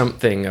 Is there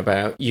something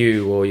about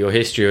you or your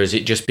history, or is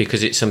it just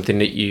because it's something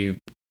that you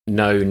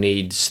know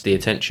needs the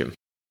attention?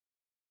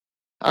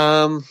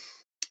 So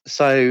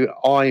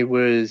I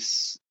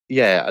was,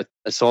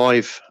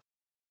 so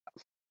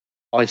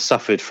I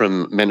suffered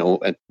from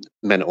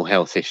mental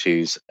health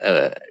issues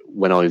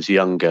when I was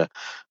younger.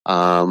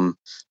 Got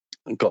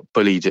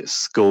bullied at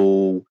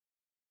school.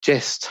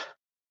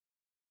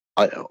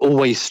 I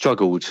always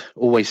struggled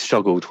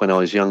when I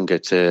was younger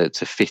to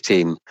fit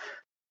in.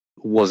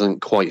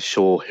 Wasn't quite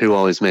sure who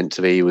I was meant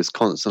to be. Was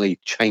constantly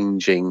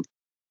changing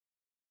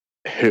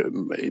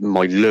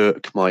my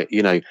look,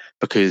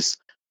 because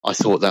I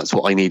thought that's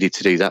what I needed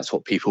to do. That's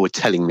what people were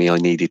telling me I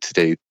needed to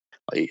do.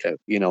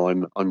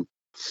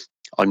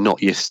 I'm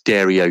not your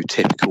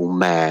stereotypical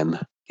man.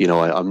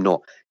 I'm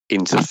not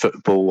into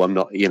football. I'm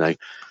not,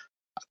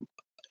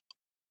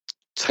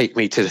 take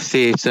me to the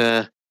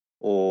theatre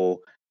or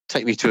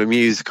take me to a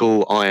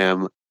musical. I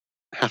am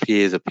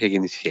happy as a pig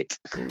in shit.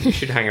 You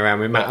should hang around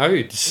with Matt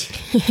Oates.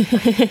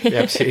 Be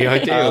absolutely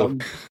ideal.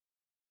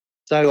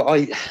 So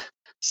I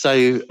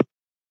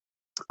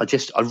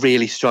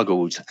really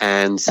struggled,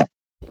 and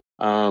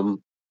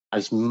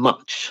as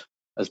much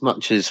as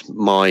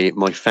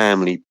my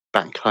family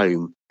back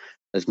home,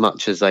 as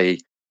much as they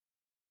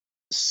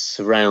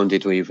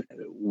surrounded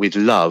with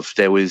love,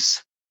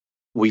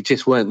 we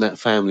just weren't that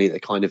family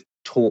that kind of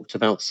talked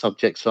about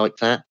subjects like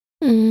that.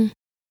 So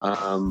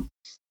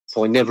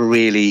I never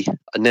really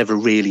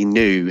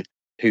knew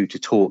who to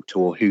talk to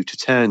or who to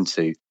turn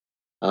to.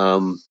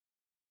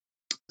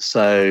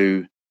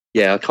 So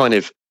yeah, I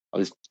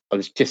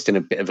was just in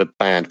a bit of a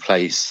bad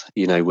place,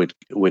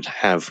 would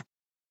have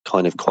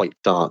kind of quite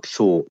dark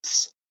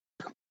thoughts.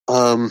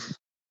 Until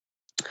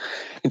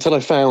I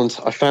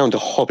found a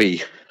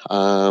hobby.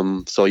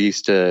 So I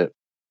used to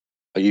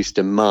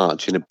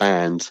march in a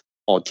band,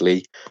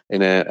 oddly,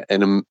 in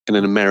an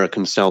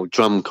American style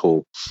drum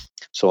corps.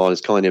 So I was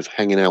kind of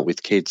hanging out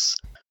with kids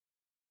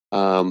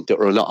that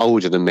were a lot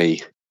older than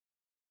me,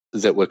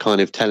 that were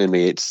kind of telling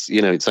me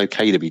it's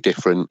okay to be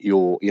different.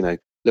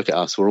 Look at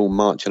us, we're all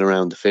marching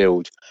around the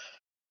field,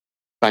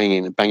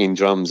 banging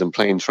drums and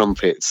playing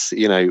trumpets.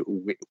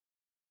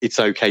 It's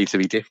okay to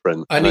be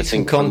different. I need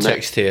some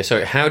context here.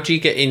 So how do you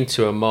get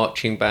into a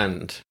marching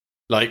band?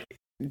 Like,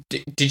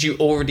 did you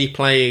already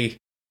play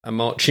a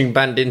marching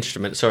band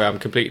instrument? Sorry, I'm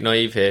completely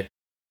naive here.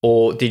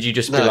 Or did you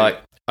just be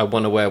like, I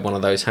want to wear one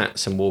of those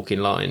hats and walk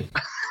in line?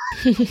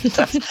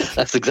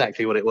 That's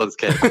exactly what it was,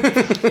 Ken.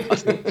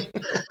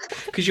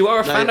 Because you are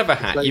a fan of a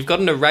hat. You've got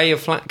an array of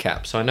flat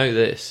caps. I know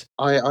this.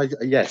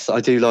 Yes, I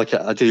do like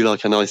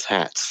a nice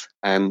hat.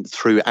 And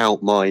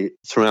throughout my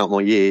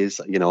years,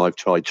 I've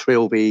tried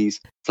trilbies,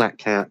 flat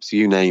caps,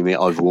 you name it,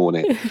 I've worn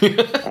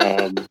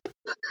it.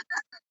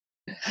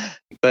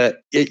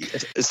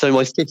 So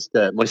my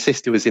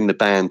sister was in the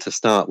band to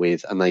start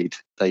with, and they'd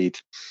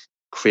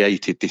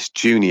created this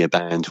junior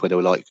band where they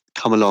were like,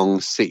 come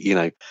along,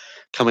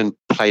 come and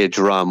play a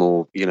drum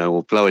or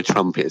blow a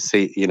trumpet,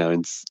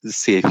 and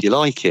see if you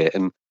like it.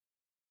 And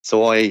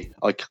so I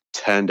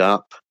turned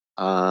up,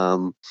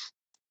 and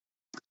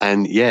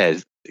yeah,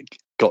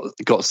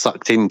 got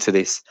sucked into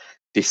this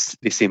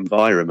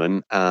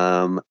environment,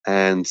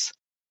 and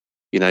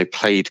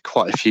played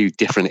quite a few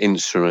different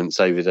instruments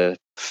over the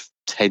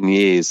 10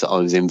 years that I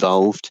was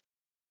involved.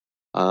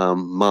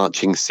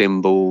 Marching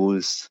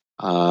cymbals.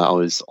 I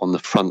was on the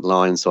front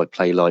line, so I'd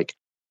play like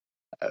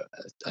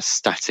a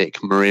static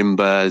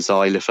marimba,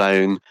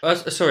 xylophone.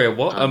 Sorry,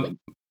 what?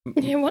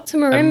 Yeah, what's a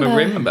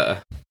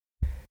marimba?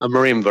 A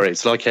marimba.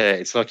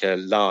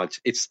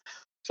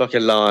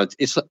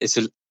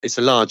 It's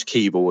a large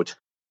keyboard.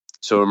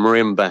 So a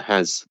marimba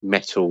has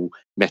metal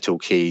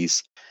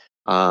keys.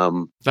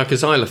 Like a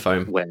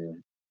xylophone.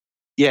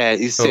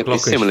 It's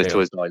similar to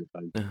a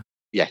xylophone. Yeah.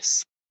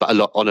 Yes, but a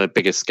lot on a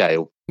bigger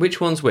scale.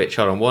 Which one's which?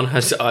 Hold on. One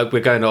has.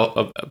 We're going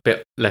a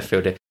bit left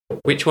field here.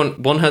 Which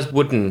one? One has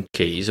wooden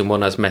keys and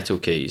one has metal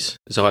keys.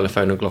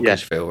 Xylophone and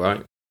glockenspiel,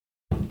 right?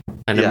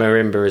 And a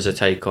marimba is a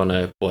take on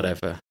a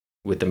whatever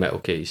with the metal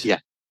keys. Yeah.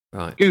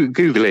 Right.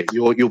 Google it.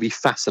 You'll be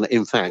fascinated.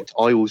 In fact,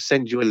 I will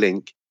send you a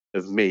link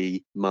of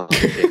me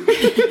marching.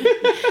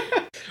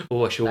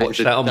 I shall watch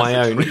that on my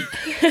own.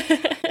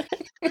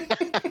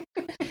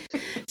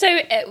 So,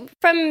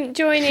 from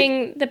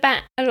joining the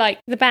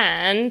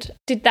band,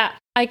 did that,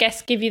 I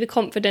guess, give you the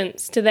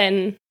confidence to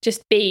then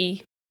just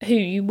be who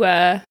you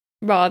were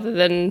rather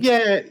than?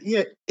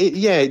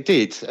 It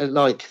did.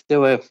 There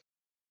were,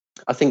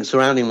 I think,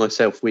 surrounding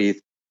myself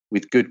with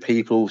good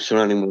people,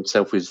 surrounding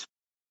myself with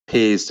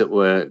peers that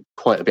were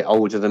quite a bit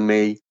older than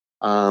me,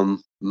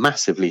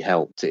 massively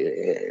helped.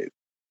 It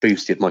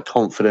boosted my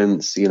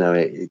confidence.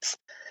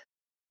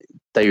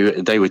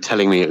 They were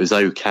telling me it was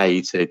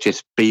okay to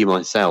just be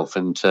myself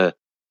and to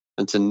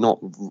not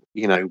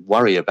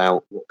worry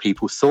about what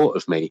people thought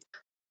of me.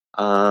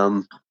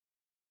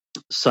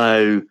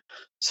 So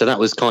that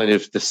was kind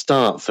of the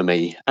start for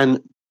me.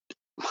 And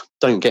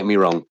don't get me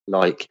wrong,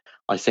 I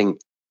think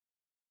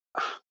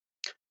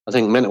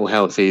mental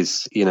health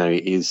is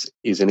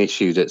an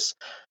issue that's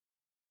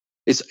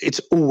it's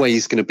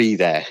always going to be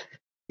there,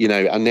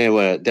 and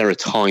there are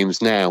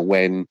times now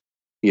when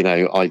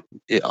I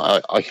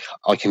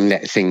can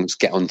let things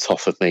get on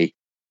top of me,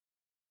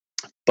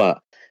 but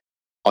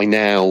I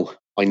now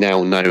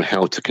know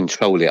how to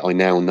control it. I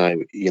now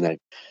know,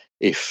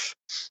 if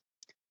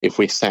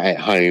we're sat at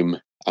home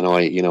and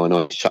I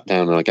shut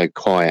down and I go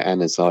quiet,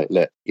 Anna's like,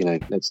 look,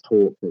 let's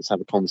talk, let's have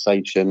a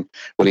conversation.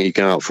 Why don't you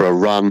go out for a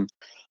run?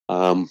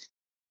 and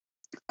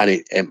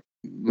it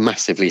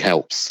massively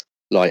helps.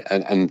 Like,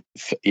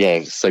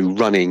 so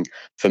running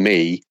for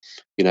me,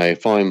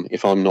 if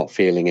I'm not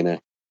feeling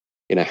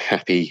in a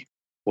happy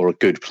or a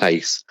good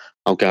place,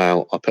 I'll go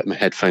out, I'll put my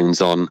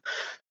headphones on,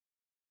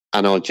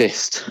 and I'll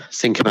just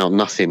think about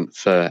nothing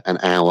for an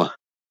hour,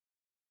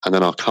 and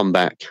then I'll come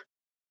back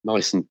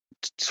nice and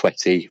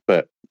sweaty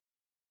but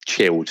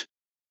chilled.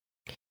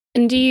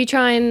 And do you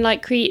try and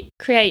like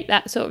create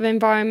that sort of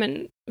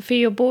environment for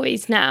your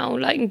boys now,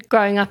 like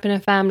growing up in a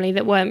family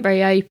that weren't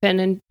very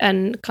open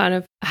and kind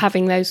of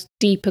having those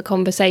deeper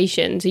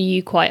conversations? Are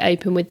you quite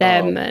open with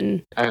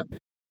them?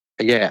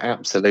 Yeah,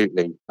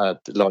 absolutely.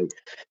 Like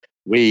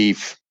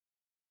we've,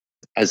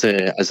 as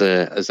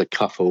a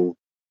couple,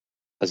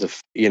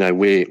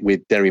 we're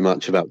very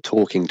much about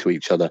talking to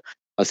each other.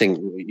 I think,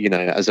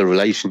 as a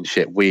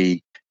relationship,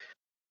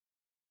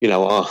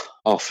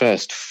 our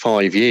first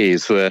 5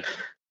 years were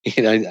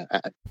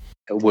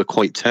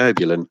quite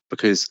turbulent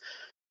because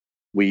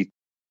we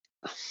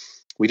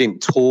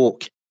didn't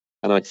talk.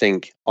 And I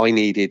think I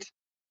needed,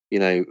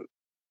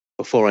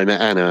 before I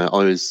met Anna,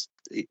 I was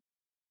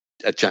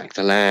a Jack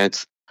the Lad.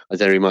 I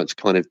very much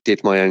kind of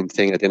did my own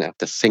thing. I didn't have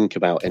to think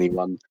about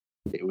anyone.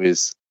 It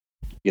was,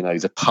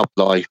 the pub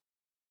life.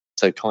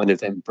 So kind of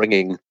then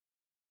bringing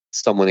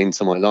someone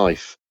into my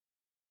life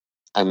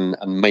and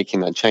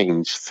making that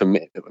change for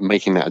me,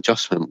 making that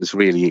adjustment was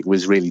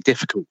really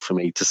difficult for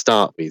me to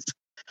start with.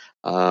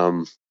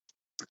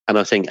 And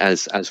I think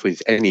as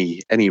with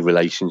any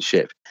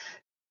relationship,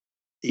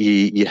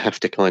 you have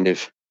to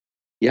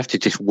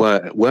just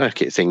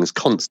work at things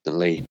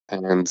constantly,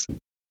 and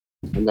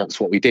that's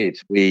what we did.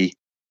 We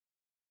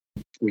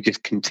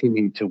just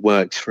continued to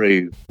work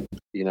through,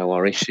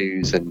 our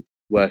issues and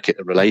work at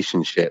the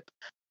relationship,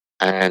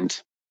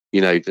 and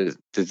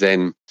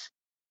then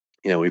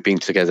we've been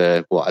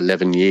together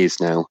 11 years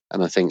now,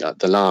 and I think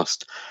the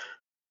last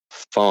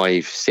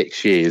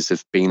 5-6 years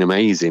have been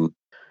amazing.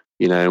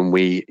 And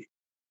we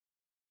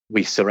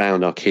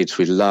surround our kids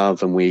with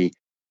love, and we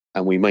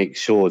make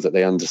sure that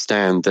they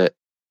understand that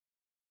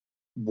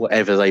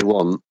whatever they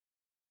want,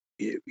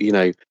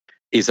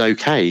 is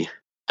okay,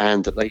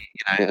 and that they,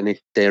 and if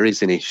there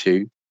is an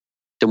issue,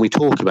 then we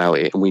talk about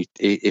it, and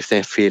if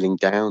they're feeling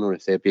down, or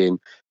if they're being,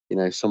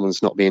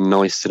 someone's not being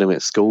nice to them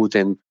at school,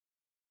 then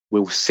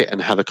we'll sit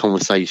and have a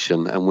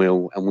conversation, and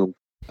we'll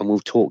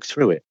talk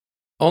through it.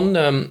 On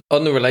the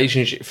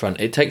relationship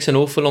front, it takes an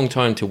awful long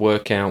time to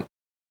work out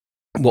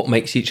what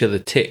makes each other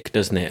tick,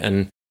 doesn't it?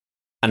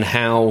 And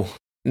how,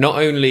 not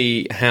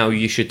only how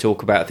you should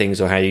talk about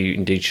things or how you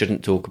indeed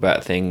shouldn't talk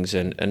about things,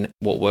 and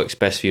what works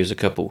best for you as a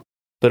couple,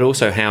 but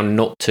also how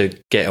not to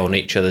get on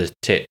each other's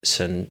tits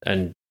and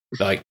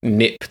like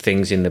nip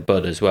things in the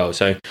bud as well.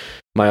 So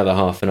my other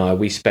half and I,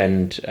 we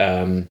spend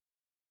a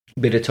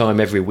bit of time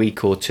every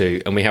week or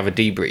two, and we have a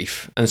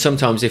debrief. And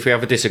sometimes if we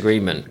have a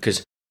disagreement,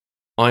 because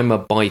I'm a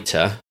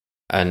biter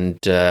and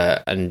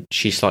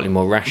she's slightly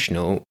more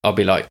rational, I'll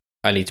be like,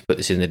 I need to put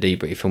this in the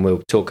debrief, and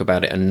we'll talk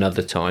about it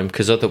another time,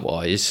 because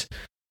otherwise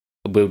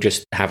we'll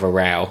just have a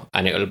row,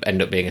 and it'll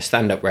end up being a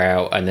stand-up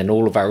row, and then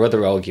all of our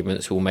other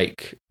arguments will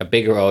make a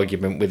bigger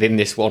argument within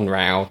this one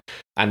row,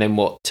 and then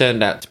what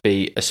turned out to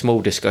be a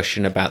small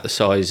discussion about the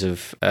size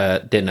of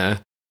dinner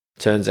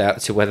turns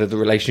out to whether the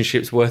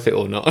relationship's worth it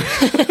or not.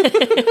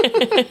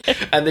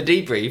 And the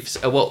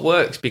debriefs are what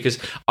works, because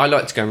I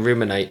like to go and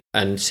ruminate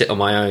and sit on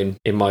my own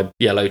in my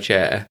yellow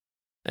chair,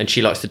 and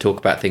she likes to talk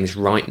about things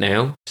right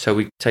now, so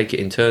we take it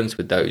in turns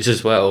with those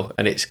as well,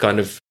 and it's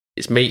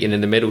meeting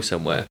in the middle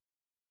somewhere.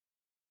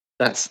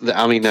 That's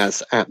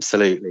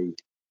absolutely,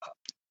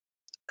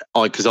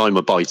 because I'm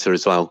a biter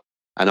as well,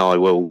 and I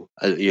will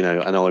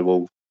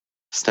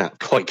snap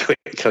quite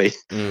quickly.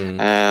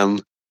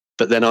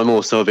 But then I'm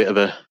also a bit of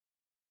a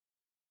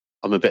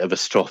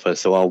stroffer,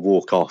 so I'll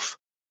walk off.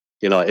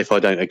 If I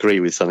don't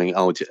agree with something,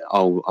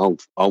 I'll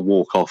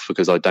walk off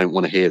because I don't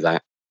want to hear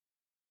that.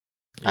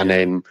 Yeah. And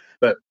then,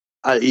 but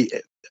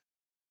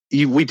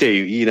we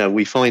do,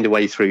 we find a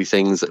way through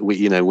things.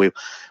 We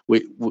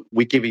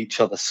give each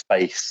other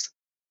space,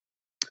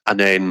 and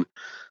then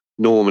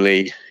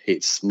normally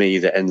it's me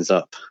that ends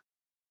up,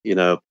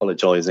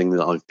 apologising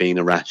that I've been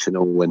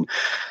irrational, and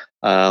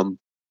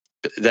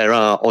there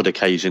are odd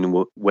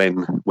occasions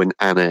when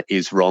Anna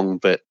is wrong,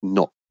 but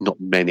not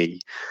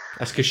many.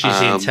 That's because she's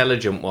the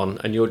intelligent one,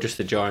 and you're just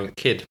the giant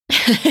kid.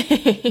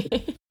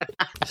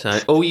 So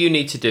all you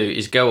need to do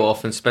is go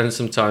off and spend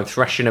some time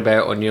thrashing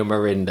about on your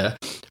marimba,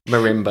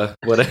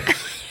 whatever.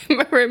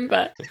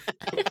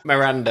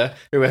 Miranda,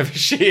 whoever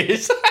she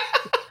is.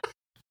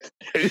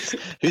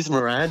 Who's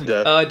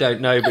Miranda? I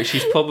don't know, but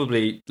she's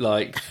probably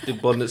like the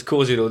one that's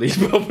causing all these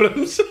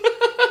problems.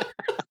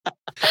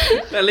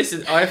 Now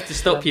listen, I have to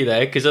stop you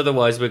there, because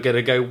otherwise we're going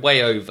to go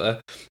way over,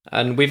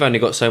 and we've only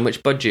got so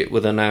much budget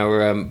within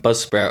our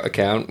Buzzsprout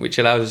account, which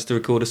allows us to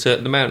record a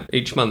certain amount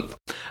each month.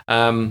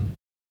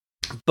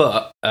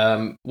 But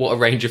what a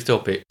range of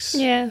topics.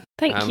 Yeah,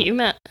 thank you,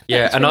 Matt.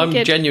 Yeah, that's and really I'm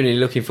good. genuinely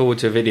looking forward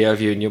to a video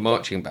of you and your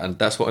marching band.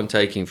 That's what I'm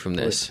taking from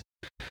this.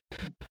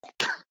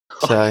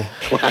 So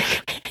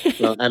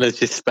Well, Anna's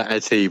just spat her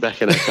tea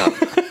back in her cup.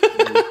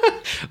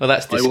 Well,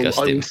 that's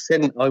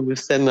disgusting. I will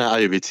send that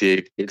over to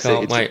you. It's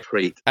a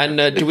treat. And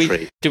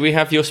do we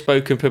have your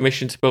spoken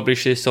permission to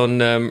publish this on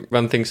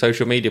Run Things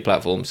social media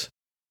platforms?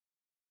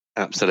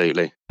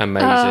 Absolutely.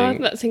 Amazing. Oh,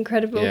 that's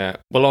incredible. Yeah.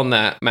 Well, on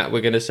that, Matt,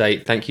 we're going to say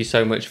thank you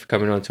so much for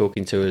coming on and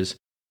talking to us.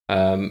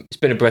 It's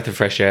been a breath of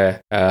fresh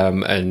air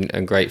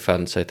and great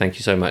fun. So thank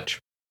you so much.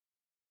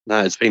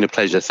 No, it's been a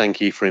pleasure.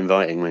 Thank you for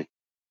inviting me.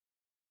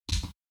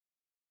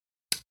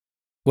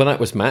 Well, that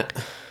was Matt.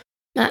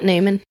 Matt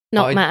Newman,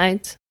 not Matt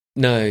Oates.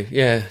 No,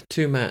 yeah,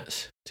 two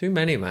Matts. Too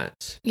many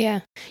Matts.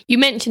 Yeah. You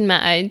mentioned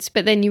Matt Oates,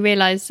 but then you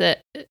realise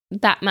that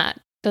Matt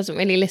doesn't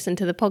really listen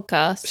to the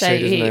podcast, so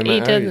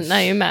he doesn't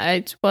know who Matt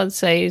Oates was,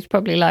 so he's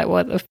probably like,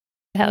 what the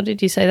hell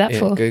did you say that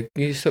for? Good.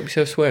 You stop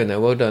yourself swearing there,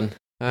 well done.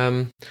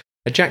 A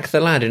Jack the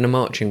Lad in a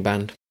marching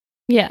band.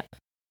 Yeah.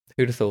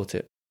 Who'd have thought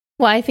it?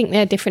 Well, I think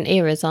they're different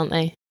eras, aren't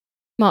they?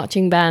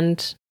 Marching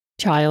band,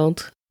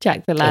 child,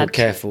 Jack the Lad. Oh,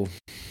 careful.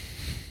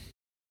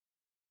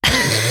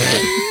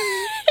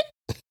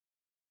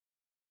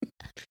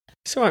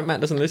 It's all right, Matt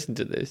doesn't listen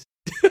to this.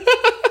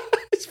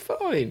 It's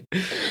fine.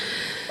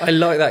 I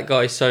like that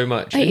guy so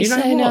much. He's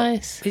so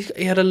nice.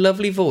 He had a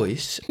lovely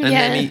voice, and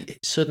then he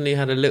suddenly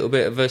had a little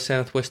bit of a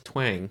Southwest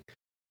twang.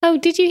 Oh,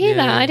 did you hear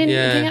that? I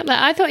didn't pick up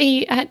that. I thought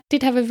he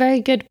did have a very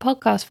good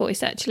podcast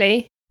voice,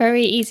 actually.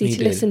 Very easy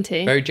to listen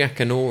to. Very Jack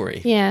and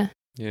Ori. Yeah.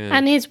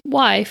 And his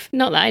wife,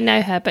 not that I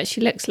know her, but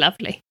she looks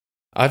lovely.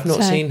 I've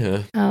not seen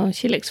her. Oh,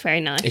 she looks very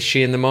nice. Is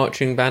she in the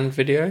marching band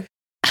video?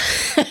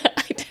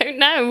 I don't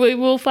know. We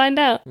will find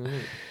out.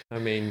 I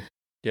mean,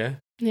 yeah.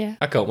 Yeah.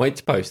 I can't wait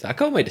to post that. I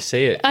can't wait to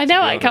see it. I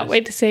know. I can't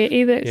wait to see it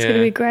either. It's going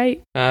to be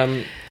great.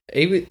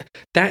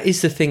 That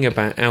is the thing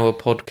about our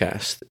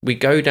podcast. We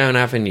go down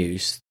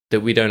avenues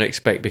that we don't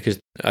expect because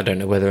I don't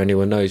know whether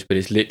anyone knows, but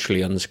it's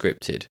literally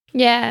unscripted.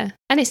 Yeah.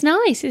 And it's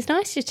nice. It's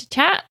nice just to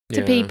chat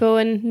to people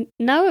and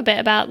know a bit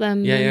about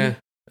them. Yeah.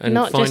 And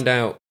not find just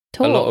out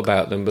a lot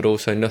about them, but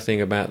also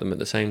nothing about them at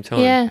the same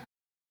time. Yeah.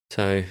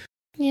 So,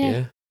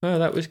 yeah. Oh,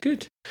 that was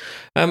good.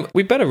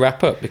 We better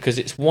wrap up because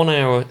it's 1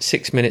 hour,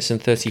 6 minutes and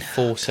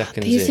 34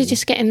 seconds These are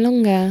just getting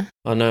longer.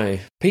 I know.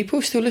 People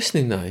are still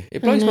listening though.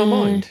 It blows my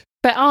mind.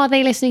 But are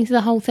they listening to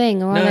the whole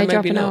thing or are they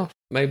dropping off?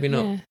 Maybe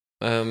not.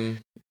 Yeah.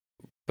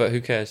 But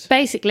who cares?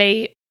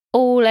 Basically,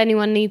 all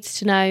anyone needs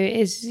to know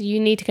is you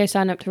need to go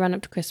sign up to Run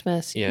Up to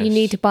Christmas. Yes. You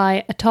need to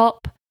buy a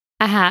top,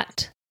 a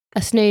hat,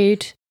 a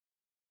snood,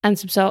 and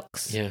some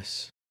socks.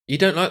 Yes. You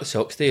don't like the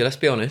socks, do you? Let's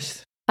be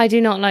honest. I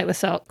do not like the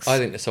socks. I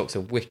think the socks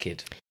are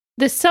wicked.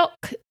 The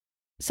sock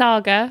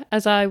saga,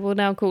 as I will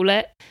now call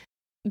it,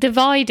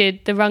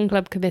 divided the Run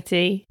Club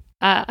committee,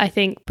 I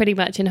think, pretty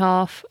much in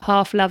half.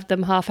 Half loved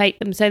them, half hate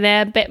them. So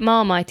they're a bit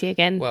Marmite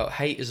again. Well,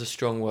 hate is a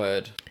strong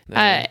word.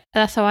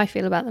 That's how I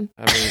feel about them.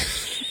 I mean,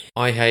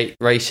 I hate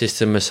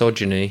racist and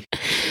misogyny,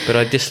 but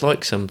I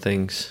dislike some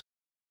things.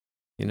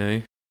 You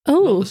know?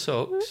 Oh. Not the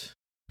socks.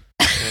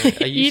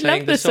 Are you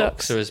saying the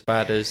socks are as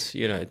bad as,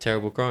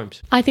 terrible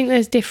crimes? I think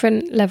there's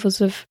different levels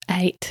of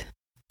hate.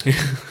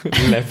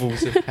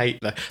 Levels of hate.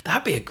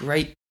 That'd be a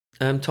great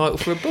title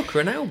for a book or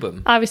an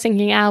album. I was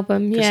thinking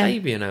album, yeah.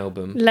 Kasabian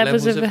album.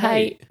 Levels of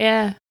hate.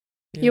 Yeah.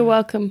 You're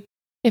welcome.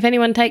 If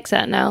anyone takes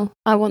that now,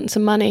 I want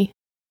some money.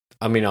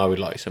 I mean, I would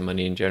like some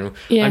money in general.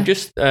 Yeah. I'm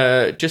just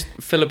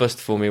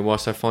filibuster for me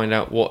whilst I find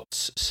out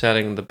what's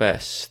selling the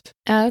best.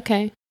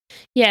 Okay.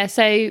 Yeah,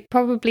 so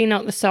probably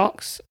not the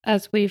socks,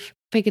 as we've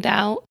figured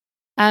out.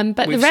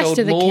 But we've the rest sold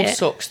of the more kit.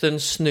 Socks than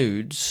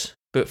snoods,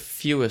 but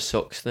fewer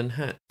socks than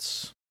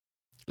hats.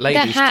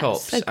 Ladies'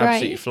 tops,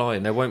 absolutely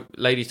flying.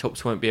 Ladies'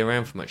 tops won't be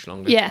around for much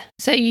longer. Yeah,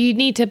 so you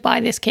need to buy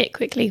this kit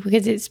quickly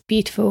because it's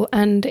beautiful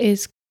and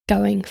is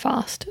going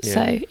fast. Yeah.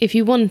 So if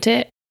you want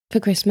it for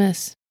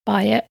Christmas,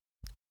 buy it.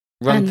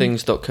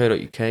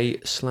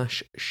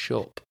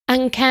 runthings.co.uk/shop.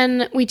 And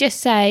can we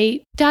just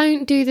say,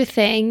 don't do the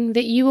thing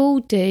that you all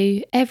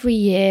do every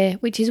year,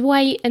 which is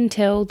wait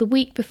until the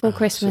week before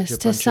Christmas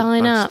to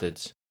sign up.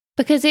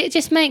 Because it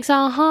just makes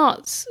our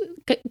hearts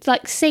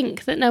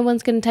sink that no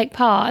one's going to take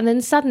part. And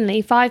then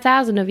suddenly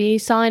 5,000 of you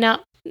sign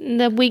up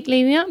the week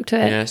leading up to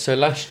it. Yeah, so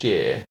last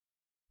year,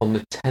 on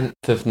the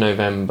 10th of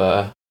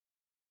November,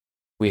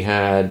 we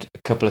had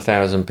a couple of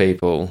thousand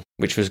people,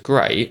 which was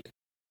great.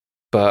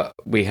 But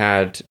we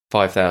had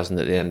 5,000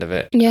 at the end of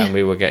it. Yeah. And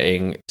we were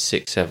getting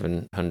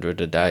 600-700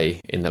 a day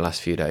in the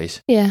last few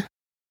days. Yeah.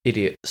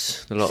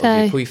 Idiots. A lot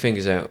of you. Pull your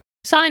fingers out.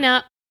 Sign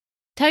up.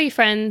 Tell your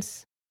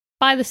friends.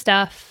 Buy the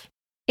stuff.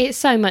 It's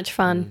so much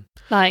fun.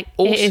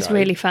 Also, it is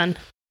really fun.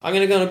 I'm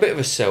going to go on a bit of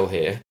a sell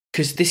here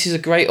because this is a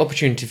great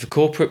opportunity for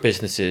corporate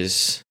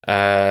businesses,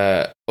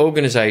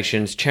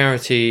 organisations,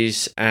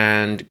 charities,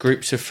 and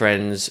groups of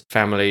friends,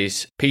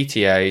 families,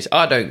 PTAs.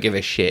 I don't give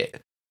a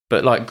shit.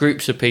 But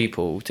groups of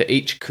people to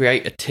each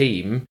create a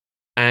team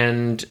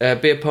and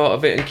be a part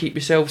of it and keep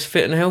yourselves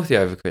fit and healthy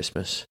over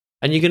Christmas.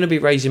 And you're going to be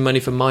raising money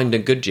for Mind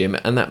and Good Gym,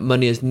 and that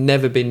money has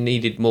never been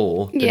needed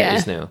more than it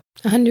is now.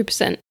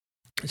 100%.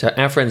 So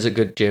our friends at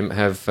Good Gym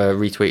have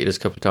retweeted us a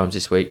couple of times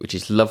this week, which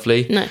is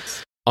lovely.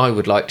 Nice. I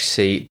would like to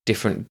see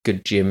different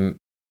Good Gym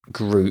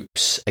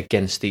groups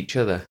against each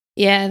other.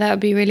 Yeah, that would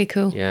be really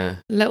cool. Yeah,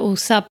 Little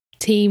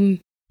sub-team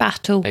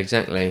battle.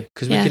 exactly.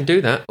 Because Yeah. we can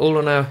do that all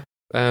on our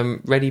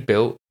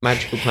ready-built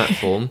magical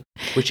platform,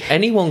 which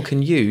anyone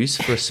can use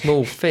for a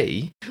small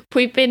fee.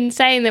 We've been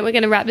saying that we're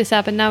going to wrap this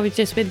up, and now we've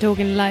just been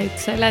talking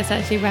loads, so let's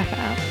actually wrap it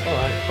up. All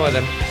right, bye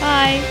then.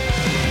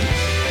 Bye.